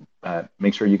 hey,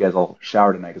 make sure you guys all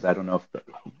shower tonight, because I don't know if the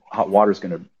hot water is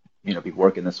going to, be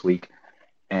working this week.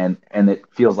 And it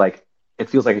feels like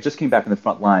it just came back in the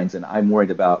front lines, and I'm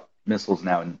worried about missiles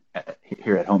now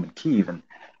here at home in Kyiv. And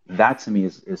that to me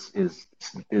is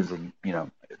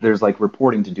there's like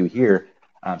reporting to do here.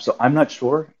 So I'm not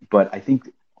sure, but I think,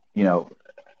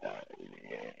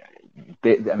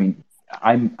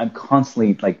 I'm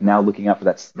constantly, like, now looking out for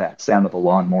that sound of the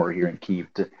lawnmower here in Kyiv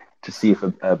to see if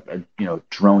a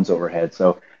drone's overhead.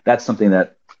 So that's something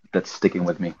that's sticking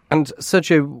with me. And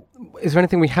Sergio, is there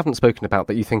anything we haven't spoken about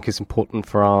that you think is important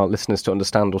for our listeners to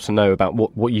understand or to know about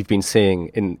what you've been seeing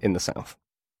in the south?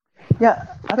 Yeah,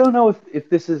 I don't know if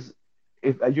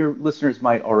your listeners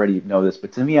might already know this,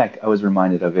 but to me, I was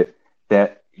reminded of it,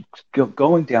 that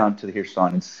going down to the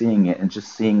Kherson and seeing it, and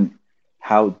just seeing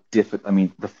how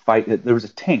difficult, the fight, there was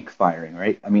a tank firing,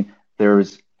 right? There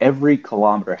was, every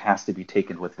kilometer has to be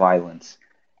taken with violence.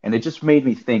 And it just made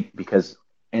me think, because,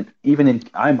 and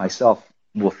I myself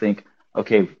will think,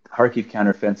 okay, Kharkiv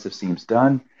counteroffensive seems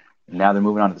done. Now they're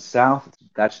moving on to the south.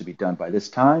 That should be done by this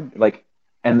time.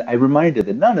 And I reminded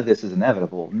that none of this is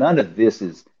inevitable. None of this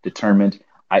is determined.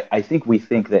 I think we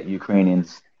think that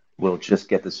Ukrainians will just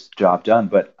get this job done.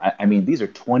 But these are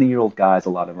 20-year-old guys,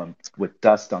 a lot of them, with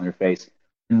dust on their face,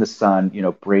 in the sun,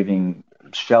 braving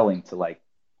shelling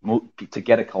to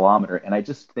get a kilometer. And I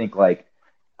just think, none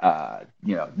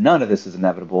of this is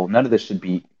inevitable. None of this should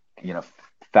be,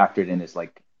 factored in as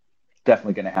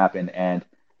definitely going to happen. And,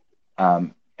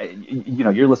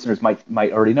 your listeners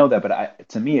might already know that, but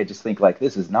to me, I just think,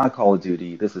 this is not Call of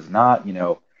Duty. This is not,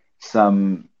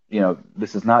 some,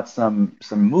 this is not some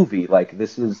movie. Like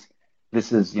this is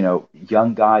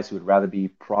young guys who would rather be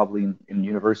probably in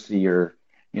university or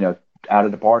out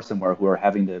at a bar somewhere, who are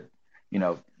having to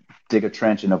dig a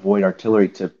trench and avoid artillery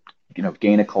to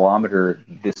gain a kilometer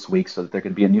this week so that there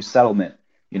could be a new settlement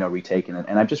retaken.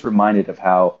 And I'm just reminded of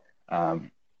how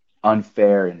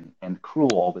unfair and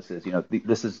cruel all this is.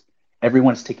 This is,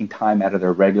 everyone's taking time out of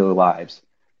their regular lives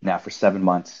now for 7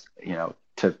 months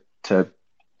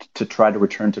to try to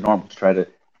return to normal, to try to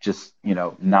just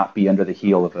not be under the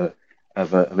heel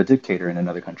of a dictator in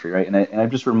another country, right? And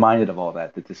I'm just reminded of all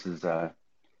that this is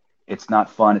it's not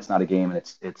fun, it's not a game, and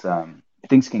it's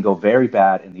things can go very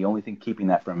bad, and the only thing keeping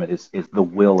that from it is the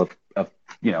will of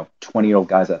 20-year-old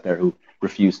guys out there who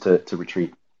refuse to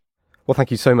retreat. Well,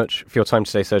 thank you so much for your time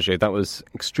today, Sergio. That was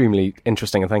extremely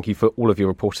interesting, and thank you for all of your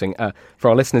reporting. For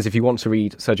our listeners, if you want to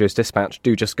read Sergio's dispatch,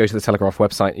 do just go to the Telegraph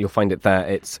website. You'll find it there.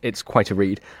 It's quite a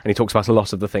read, and he talks about a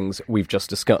lot of the things we've just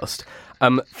discussed.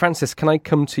 Francis, can I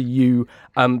come to you?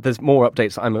 There's more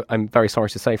updates, I'm very sorry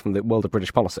to say, from the world of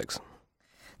British politics.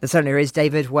 There certainly is,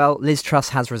 David. Well, Liz Truss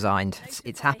has resigned.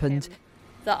 It's happened.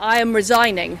 That I am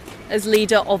resigning as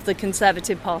leader of the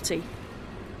Conservative Party.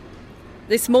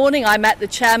 This morning I met the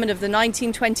chairman of the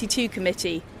 1922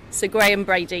 committee, Sir Graham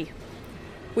Brady.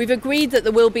 We've agreed that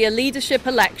there will be a leadership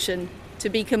election to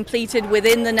be completed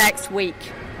within the next week.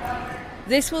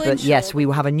 This will ensure... Yes, we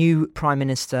will have a new Prime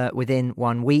Minister within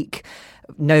 1 week.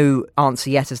 No answer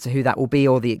yet as to who that will be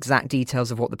or the exact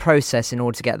details of what the process in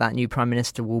order to get that new Prime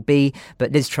Minister will be.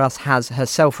 But Liz Truss has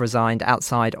herself resigned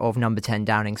outside of number 10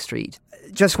 Downing Street.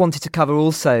 Just wanted to cover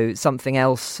also something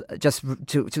else just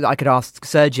to I could ask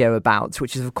Sergio about,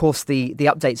 which is, of course, the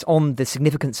updates on the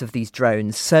significance of these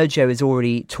drones. Sergio has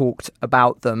already talked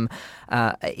about them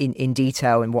in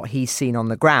detail and what he's seen on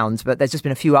the ground, but there's just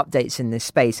been a few updates in this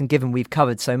space, and given we've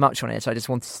covered so much on it, I just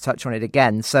wanted to touch on it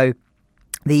again. So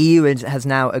the EU has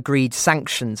now agreed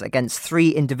sanctions against 3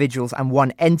 individuals and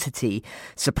 1 entity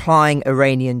supplying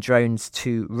Iranian drones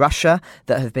to Russia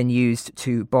that have been used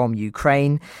to bomb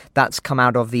Ukraine. That's come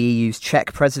out of the EU's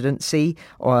Czech presidency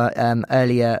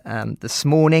earlier this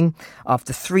morning.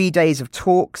 After 3 days of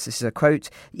talks, this is a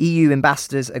quote, EU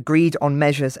ambassadors agreed on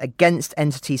measures against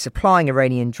entities supplying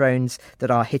Iranian drones that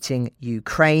are hitting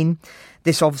Ukraine.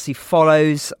 This obviously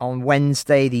follows on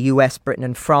Wednesday the US, Britain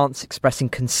and France expressing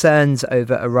concerns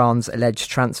over Iran's alleged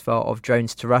transfer of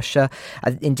drones to Russia.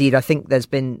 Indeed, I think there's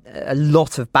been a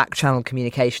lot of back-channel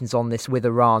communications on this with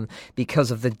Iran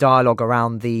because of the dialogue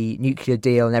around the nuclear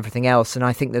deal and everything else. And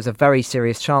I think there's a very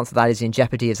serious chance that is in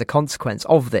jeopardy as a consequence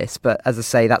of this. But as I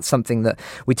say, that's something that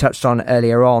we touched on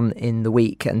earlier on in the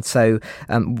week. And so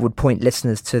would point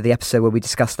listeners to the episode where we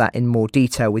discussed that in more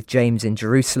detail with James in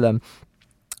Jerusalem.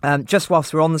 Just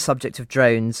whilst we're on the subject of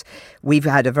drones, we've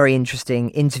had a very interesting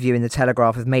interview in the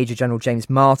Telegraph with Major General James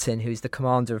Martin, who's the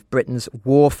commander of Britain's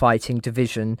warfighting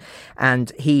division,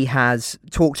 and he has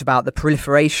talked about the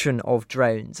proliferation of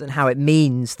drones and how it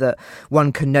means that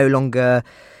one can no longer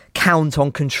count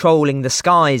on controlling the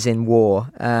skies in war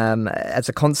as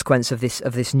a consequence of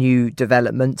this new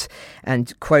development.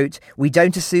 And quote, "We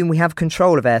don't assume we have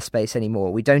control of airspace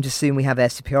anymore. We don't assume we have air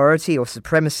superiority or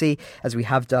supremacy as we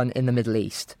have done in the Middle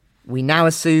East. We now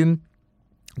assume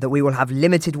that we will have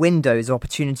limited windows of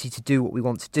opportunity to do what we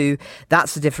want to do.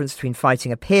 That's the difference between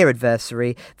fighting a peer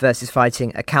adversary versus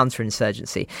fighting a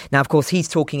counterinsurgency." Now, of course, he's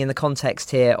talking in the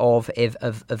context here of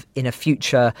in a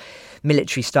future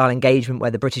military-style engagement where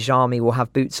the British Army will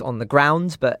have boots on the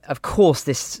ground. But of course,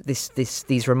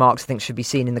 these remarks, I think, should be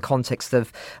seen in the context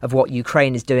of what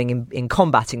Ukraine is doing in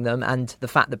combating them, and the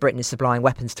fact that Britain is supplying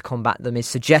weapons to combat them is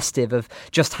suggestive of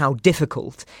just how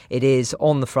difficult it is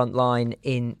on the front line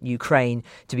in Ukraine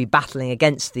to be battling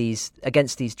against these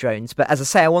drones. But as I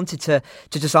say, I wanted to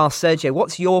just ask Sergio,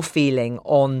 what's your feeling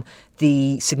on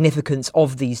the significance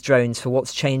of these drones for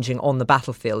what's changing on the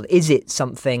battlefield? Is it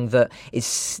something that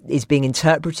is being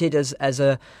interpreted as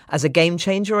a game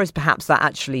changer, or is perhaps that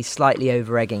actually slightly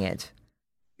over-egging it?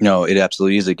 No, it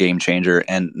absolutely is a game changer,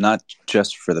 and not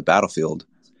just for the battlefield.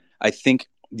 I think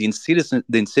the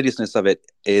insidiousness of it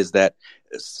is that,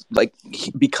 like,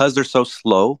 because they're so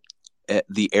slow,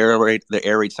 the air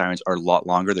raid sirens are a lot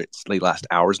longer. They last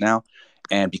hours now,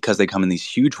 and because they come in these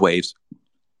huge waves,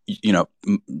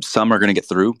 some are going to get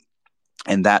through,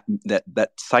 and that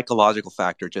psychological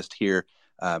factor just here,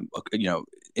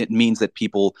 it means that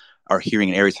people are hearing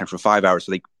an air raid siren for 5 hours,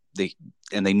 so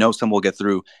they know some will get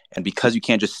through, and because you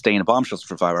can't just stay in a bomb shelter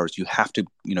for 5 hours, you have to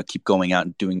keep going out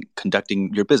and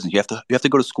conducting your business. You have to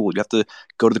go to school. You have to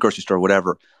go to the grocery store,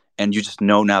 whatever. And you just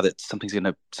know now that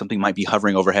something might be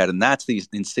hovering overhead, and that's the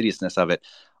insidiousness of it.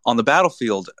 On the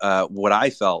battlefield, what I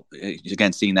felt,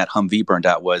 again, seeing that Humvee burned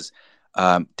out was,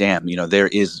 damn, there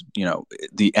is,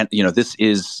 this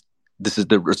is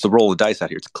the roll of the dice out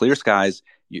here. It's clear skies.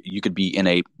 You could be in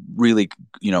a really,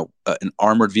 an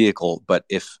armored vehicle, but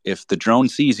if the drone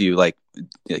sees you,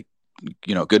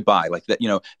 goodbye. Like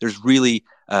that, there's really,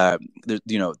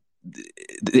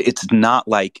 it's not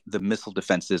like the missile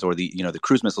defenses or the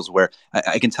cruise missiles where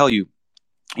I can tell you,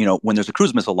 when there's a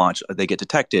cruise missile launch, they get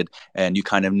detected and you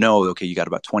kind of know, okay, you got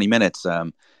about 20 minutes.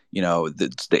 The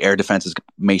air defenses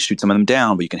may shoot some of them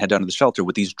down, but you can head down to the shelter.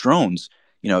 With these drones,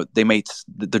 they may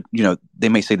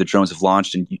say the drones have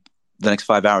launched, and the next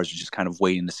 5 hours you're just kind of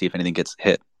waiting to see if anything gets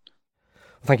hit.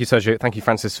 Thank you, Sergio. Thank you,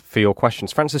 Francis, for your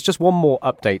questions. Francis, just one more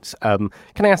update.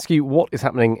 Can I ask you what is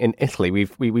happening in Italy?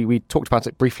 We talked about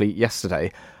it briefly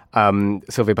yesterday.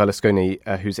 Silvio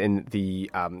Berlusconi, who's in the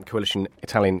coalition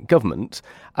Italian government,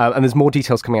 and there's more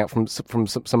details coming out from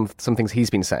some things he's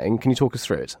been saying. Can you talk us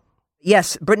through it?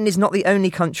 Yes, Britain is not the only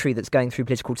country that's going through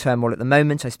political turmoil at the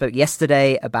moment. I spoke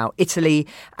yesterday about Italy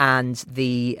and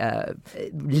the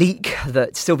leak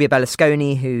that Silvio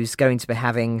Berlusconi, who's going to be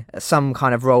having some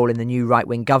kind of role in the new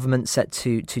right-wing government set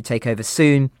to take over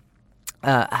soon,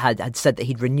 had said that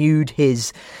he'd renewed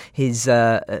his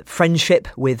friendship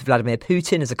with Vladimir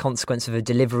Putin as a consequence of a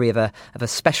delivery of a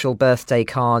special birthday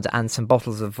card and some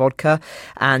bottles of vodka.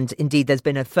 And indeed, there's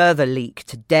been a further leak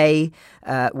today,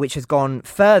 which has gone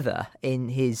further in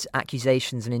his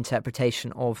accusations and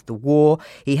interpretation of the war.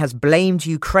 He has blamed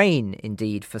Ukraine,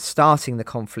 indeed, for starting the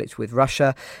conflict with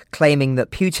Russia, claiming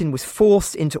that Putin was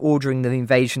forced into ordering the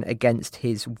invasion against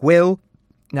his will.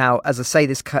 Now, as I say,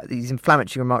 these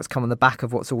inflammatory remarks come on the back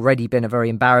of what's already been a very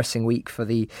embarrassing week for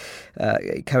the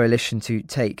coalition to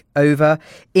take over.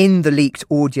 In the leaked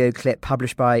audio clip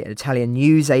published by an Italian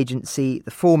news agency,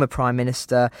 the former Prime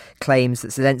Minister claims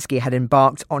that Zelensky had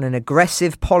embarked on an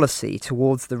aggressive policy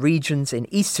towards the regions in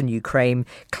eastern Ukraine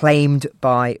claimed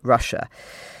by Russia.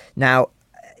 Now,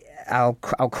 I'll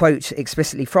quote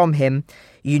explicitly from him,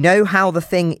 "You know how the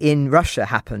thing in Russia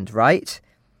happened, right?"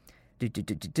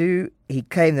 He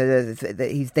claimed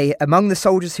that among the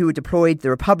soldiers who were deployed,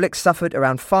 the Republic suffered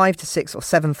around 5,000 to 6,000 or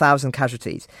 7,000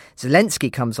 casualties.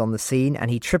 Zelensky comes on the scene and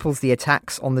he triples the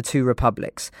attacks on the two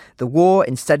republics. The war,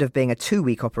 instead of being a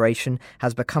 2-week operation,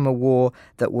 has become a war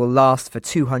that will last for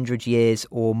 200 years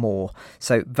or more.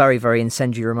 So very, very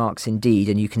incendiary remarks indeed,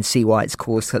 and you can see why it's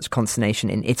caused such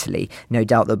consternation in Italy. No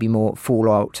doubt there'll be more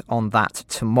fallout on that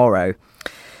tomorrow.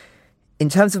 In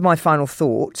terms of my final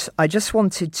thought, I just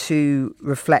wanted to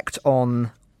reflect on,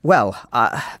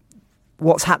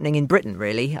 what's happening in Britain,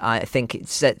 really. I think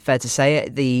it's fair to say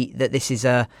that this is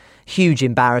a huge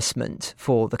embarrassment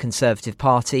for the Conservative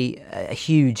Party, a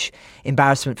huge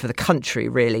embarrassment for the country,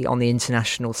 really, on the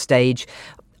international stage.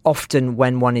 Often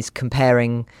when one is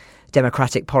comparing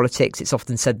democratic politics, it's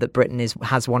often said that Britain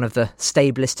has one of the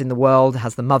stablest in the world,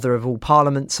 has the mother of all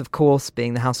parliaments, of course,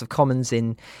 being the House of Commons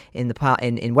in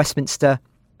Westminster.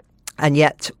 And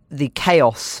yet the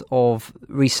chaos of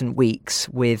recent weeks,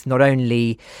 with not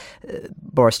only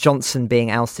Boris Johnson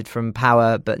being ousted from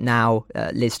power, but now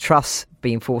Liz Truss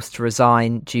being forced to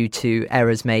resign due to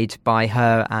errors made by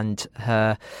her and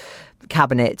her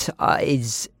cabinet,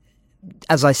 is,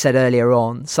 as I said earlier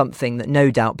on, something that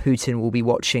no doubt Putin will be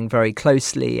watching very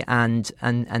closely and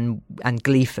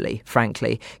gleefully,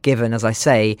 frankly, given, as I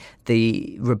say,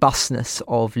 the robustness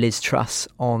of Liz Truss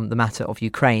on the matter of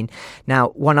Ukraine. Now,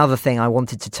 one other thing I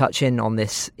wanted to touch in on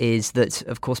this is that,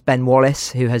 of course, Ben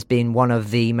Wallace, who has been one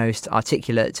of the most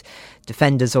articulate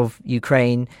defenders of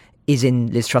Ukraine, is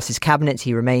in Liz Truss's cabinet.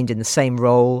 He remained in the same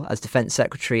role as Defence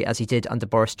Secretary as he did under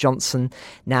Boris Johnson.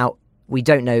 Now, we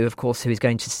don't know, of course, who is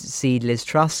going to succeed Liz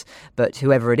Truss, but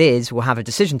whoever it is will have a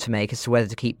decision to make as to whether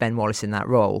to keep Ben Wallace in that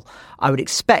role. I would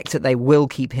expect that they will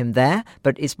keep him there,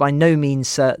 but it's by no means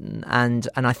certain. And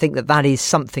I think that is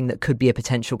something that could be a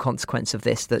potential consequence of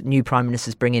this, that new prime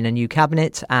ministers bring in a new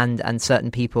cabinet and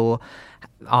certain people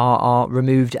are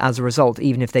removed as a result,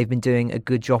 even if they've been doing a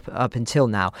good job up until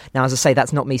now. Now, as I say,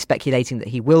 that's not me speculating that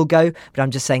he will go, but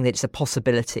I'm just saying that it's a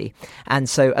possibility. And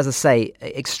so, as I say,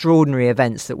 extraordinary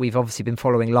events that we've obviously been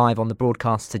following live on the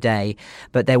broadcast today,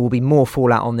 but there will be more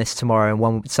fallout on this tomorrow,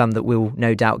 and some that we'll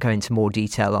no doubt go into more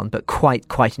detail on, but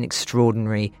quite an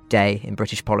extraordinary day in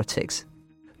British politics.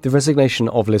 The resignation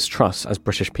of Liz Truss as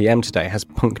British PM today has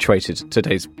punctuated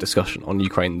today's discussion on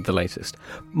Ukraine the latest.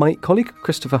 My colleague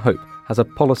Christopher Hope has a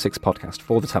politics podcast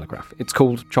for The Telegraph. It's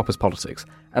called Chopper's Politics.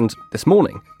 And this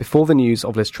morning, before the news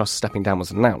of Liz Truss stepping down was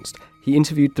announced, he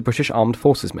interviewed the British Armed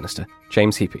Forces Minister,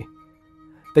 James Heappey.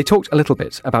 They talked a little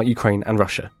bit about Ukraine and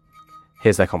Russia.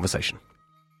 Here's their conversation.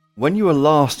 When you were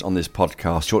last on this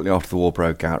podcast, shortly after the war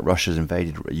broke out, Russia's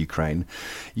invaded Ukraine,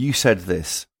 you said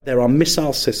this. There are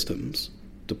missile systems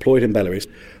deployed in Belarus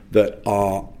that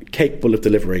are capable of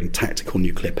delivering tactical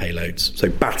nuclear payloads, so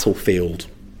battlefield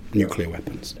nuclear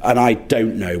weapons. And I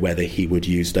don't know whether he would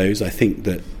use those. I think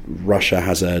that Russia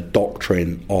has a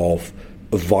doctrine of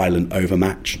a violent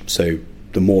overmatch, so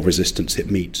the more resistance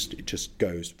it meets, it just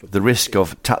goes. The risk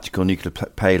of tactical nuclear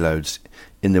payloads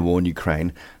in the war in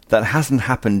Ukraine, that hasn't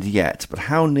happened yet, but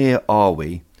how near are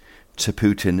we to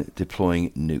Putin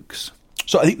deploying nukes?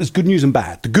 So I think there's good news and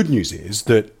bad. The good news is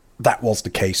that was the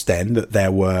case then, that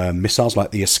there were missiles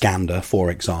like the Iskander,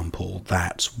 for example,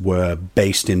 that were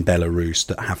based in Belarus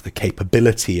that have the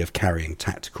capability of carrying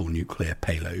tactical nuclear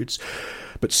payloads.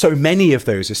 But so many of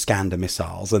those Iskander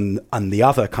missiles and the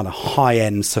other kind of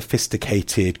high-end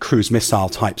sophisticated cruise missile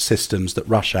type systems that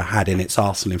Russia had in its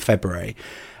arsenal in February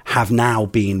have now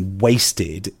been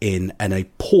wasted in an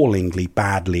appallingly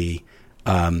badly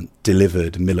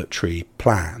delivered military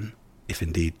plan, if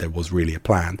indeed there was really a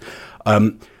plan,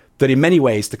 that in many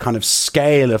ways the kind of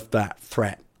scale of that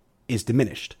threat is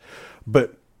diminished.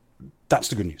 But that's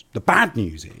the good news. The bad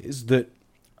news is that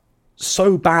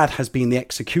so bad has been the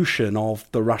execution of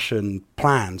the Russian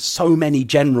plan. So many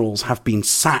generals have been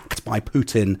sacked by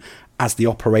Putin as the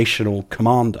operational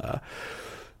commander.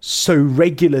 So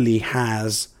regularly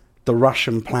has the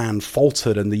Russian plan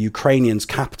faltered and the Ukrainians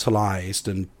capitalized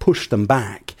and pushed them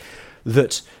back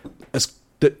that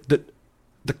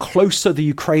the closer the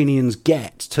Ukrainians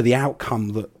get to the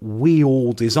outcome that we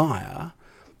all desire,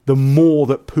 the more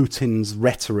that Putin's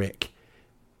rhetoric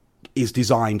is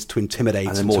designed to intimidate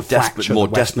and to fracture the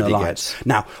Western alliance.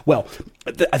 Now, well,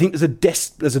 I think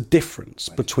there's a difference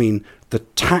between the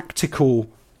tactical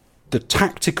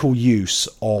use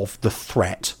of the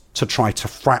threat to try to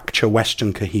fracture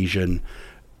Western cohesion,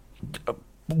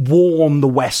 warn the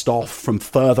West off from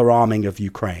further arming of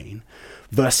Ukraine,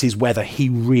 versus whether he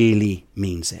really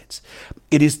means it.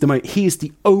 He is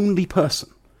the only person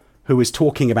who is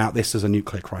talking about this as a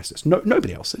nuclear crisis.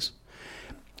 Nobody else is.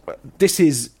 This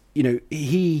is,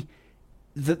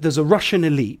 there's a Russian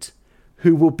elite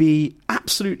who will be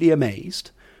absolutely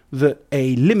amazed that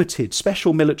a limited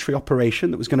special military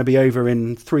operation that was going to be over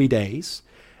in 3 days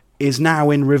is now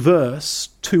in reverse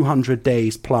 200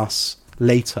 days plus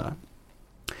later.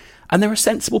 And there are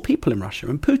sensible people in Russia,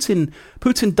 and Putin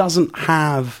doesn't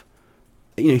have,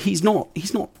 he's not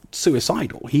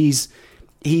suicidal. He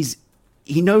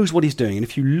knows what he's doing. And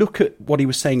if you look at what he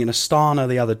was saying in Astana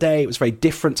the other day, it was very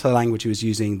different to the language he was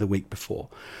using the week before.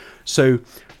 So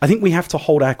I think we have to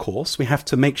hold our course. We have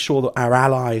to make sure that our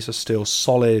allies are still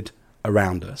solid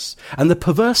around us. And the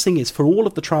perverse thing is, for all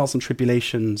of the trials and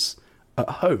tribulations at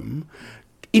home,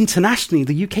 internationally,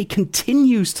 the UK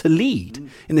continues to lead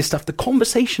in this stuff. The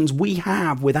conversations we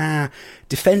have with our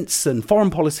defence and foreign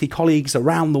policy colleagues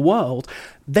around the world,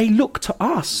 they look to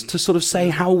us to sort of say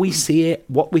how we see it,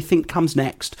 what we think comes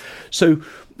next. So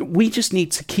we just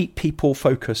need to keep people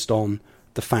focused on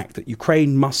the fact that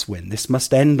Ukraine must win. This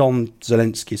must end on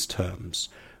Zelensky's terms.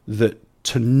 That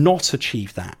to not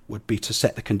achieve that would be to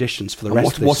set the conditions for the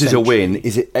rest of this What is century. a win?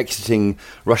 Is it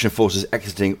Russian forces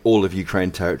exiting all of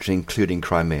Ukraine territory, including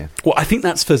Crimea? Well, I think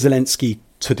that's for Zelensky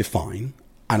to define,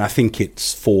 and I think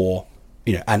it's for,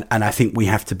 and I think we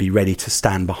have to be ready to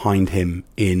stand behind him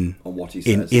in what he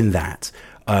says. In that.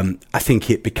 I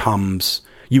think it becomes,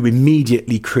 you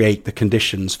immediately create the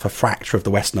conditions for fracture of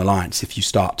the Western alliance if you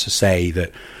start to say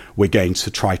that we're going to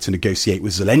try to negotiate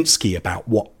with Zelensky about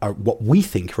what we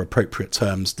think are appropriate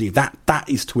terms. That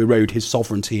is to erode his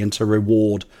sovereignty and to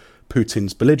reward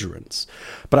Putin's belligerence.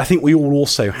 But I think we all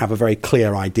also have a very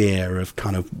clear idea of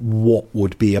kind of what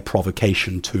would be a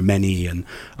provocation to many, and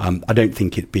I don't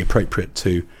think it'd be appropriate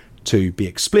to be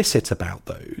explicit about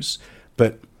those.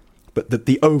 But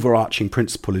the overarching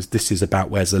principle is this is about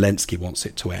where Zelensky wants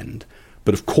it to end.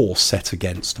 But of course set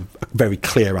against a very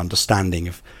clear understanding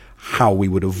of how we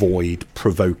would avoid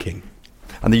provoking.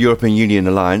 And the European Union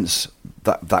alliance,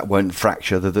 that won't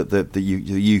fracture.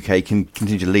 The UK can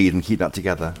continue to lead and keep that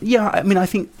together. Yeah, I mean, I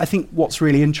think what's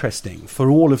really interesting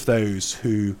for all of those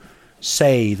who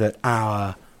say that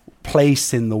our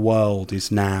place in the world is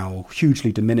now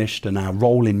hugely diminished and our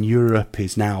role in Europe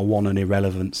is now one in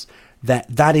irrelevance,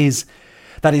 that is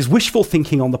wishful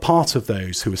thinking on the part of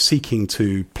those who are seeking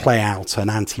to play out an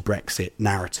anti-Brexit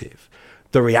narrative.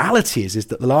 The reality is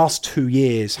that the last 2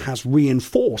 years has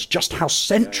reinforced just how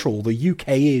central the UK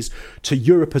is to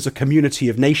Europe as a community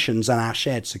of nations and our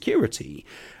shared security.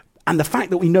 and the fact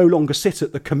that we no longer sit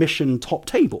at the Commission top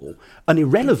table, an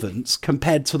irrelevance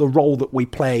compared to the role that we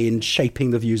play in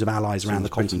shaping the views of allies around the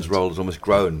continent. Britain's role has almost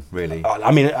grown, really,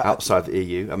 outside the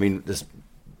EU. I mean, there's...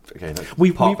 Okay,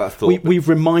 we've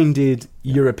reminded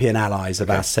European allies of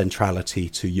our centrality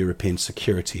to European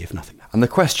security, if nothing else. And the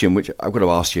question, which I've got to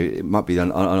ask you, it might be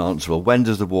unanswerable, when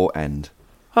does the war end?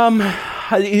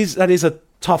 That is a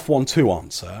tough one to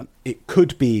answer. It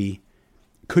could be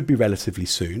relatively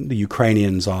soon. The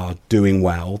Ukrainians are doing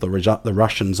well. The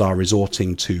Russians are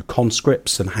resorting to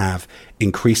conscripts and have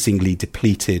increasingly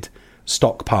depleted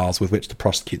stockpiles with which to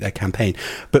prosecute their campaign.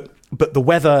 But the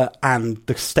weather and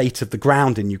the state of the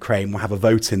ground in Ukraine will have a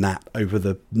vote in that over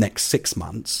the next 6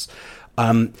 months.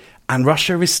 And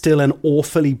Russia is still an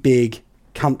awfully big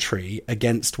country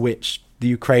against which the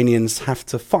Ukrainians have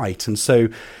to fight. And so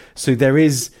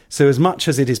as much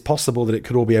as it is possible that it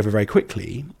could all be over very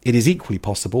quickly, it is equally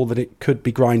possible that it could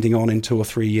be grinding on in 2 or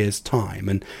 3 years' time.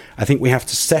 And I think we have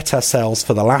to set ourselves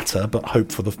for the latter, but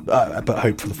hope for the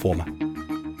former.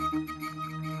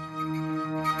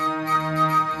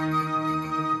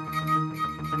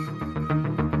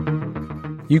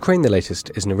 Ukraine the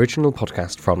Latest is an original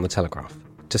podcast from The Telegraph.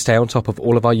 To stay on top of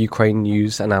all of our Ukraine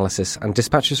news, analysis and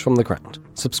dispatches from the ground,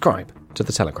 subscribe to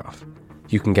The Telegraph.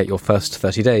 You can get your first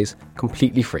 30 days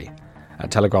completely free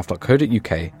at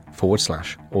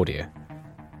telegraph.co.uk/audio.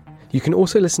 You can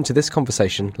also listen to this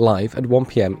conversation live at 1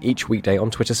 p.m. each weekday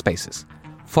on Twitter Spaces.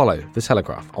 Follow The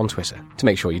Telegraph on Twitter to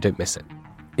make sure you don't miss it.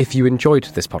 If you enjoyed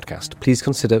this podcast, please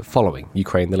consider following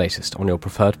Ukraine the Latest on your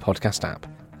preferred podcast app.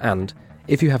 And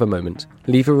if you have a moment,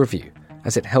 leave a review,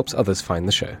 as it helps others find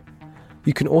the show.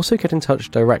 You can also get in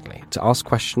touch directly to ask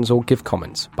questions or give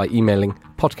comments by emailing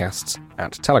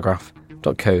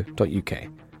podcasts@telegraph.co.uk.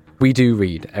 We do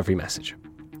read every message.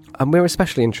 And we're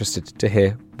especially interested to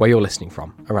hear where you're listening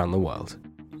from around the world.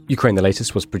 Ukraine the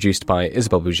Latest was produced by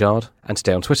Isabel Boujard, and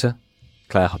today on Twitter,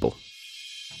 Claire Hubble.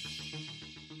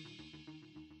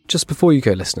 Just before you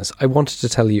go, listeners, I wanted to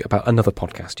tell you about another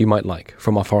podcast you might like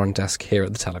from our foreign desk here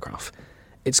at The Telegraph.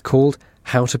 It's called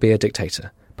How to Be a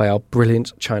Dictator by our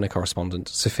brilliant China correspondent,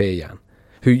 Sophia Yan,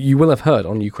 who you will have heard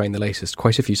on Ukraine the Latest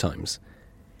quite a few times.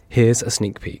 Here's a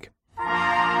sneak peek.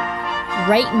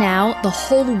 Right now, the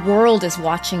whole world is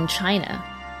watching China.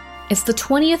 It's the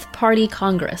 20th Party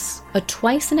Congress, a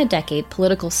twice-in-a-decade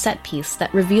political set piece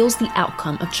that reveals the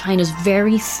outcome of China's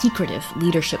very secretive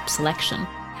leadership selection.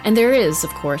 And there is,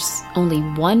 of course, only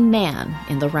one man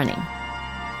in the running: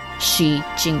 Xi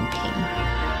Jinping.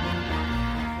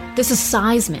 This is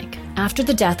seismic. After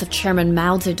the death of Chairman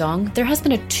Mao Zedong, there has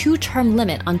been a 2-term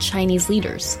limit on Chinese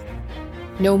leaders.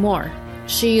 No more.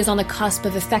 Xi is on the cusp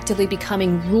of effectively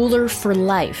becoming ruler for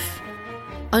life.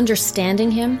 Understanding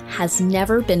him has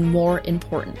never been more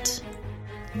important.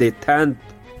 They turned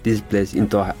this place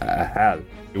into a hell.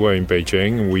 We're in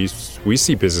Beijing. We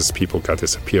see business people that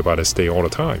disappear by the state all the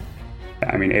time.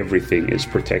 I mean, everything is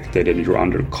protected and you're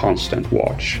under constant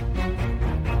watch.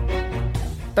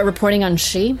 But reporting on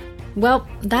Xi? Well,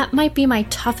 that might be my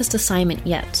toughest assignment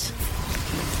yet.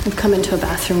 I've come into a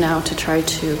bathroom now to try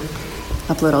to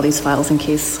upload all these files in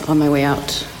case on my way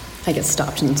out I get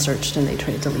stopped and searched and they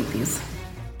try to delete these.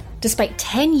 Despite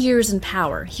 10 years in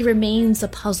power, he remains a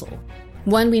puzzle.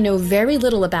 One we know very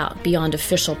little about beyond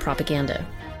official propaganda.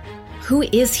 Who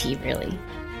is he, really?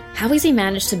 How has he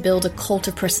managed to build a cult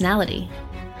of personality?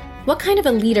 What kind of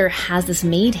a leader has this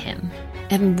made him?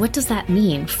 And what does that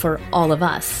mean for all of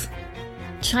us?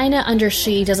 China under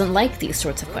Xi doesn't like these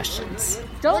sorts of questions.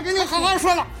 Don't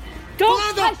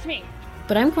touch me!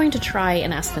 But I'm going to try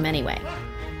and ask them anyway.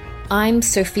 I'm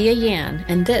Sophia Yan,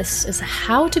 and this is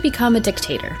How to Become a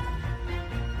Dictator.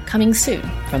 Coming soon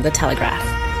from The Telegraph.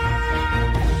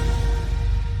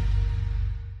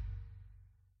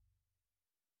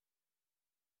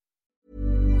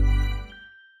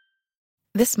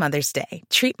 This Mother's Day,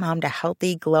 treat mom to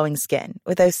healthy, glowing skin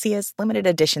with Osea's limited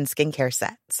edition skincare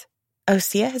sets.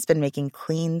 Osea has been making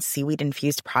clean,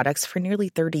 seaweed-infused products for nearly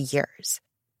 30 years.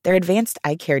 Their advanced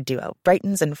eye care duo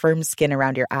brightens and firms skin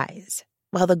around your eyes,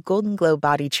 while the Golden Glow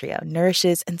Body Trio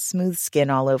nourishes and smooths skin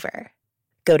all over.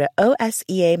 Go to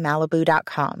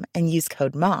OSEAMalibu.com and use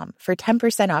code MOM for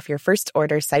 10% off your first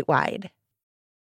order site-wide.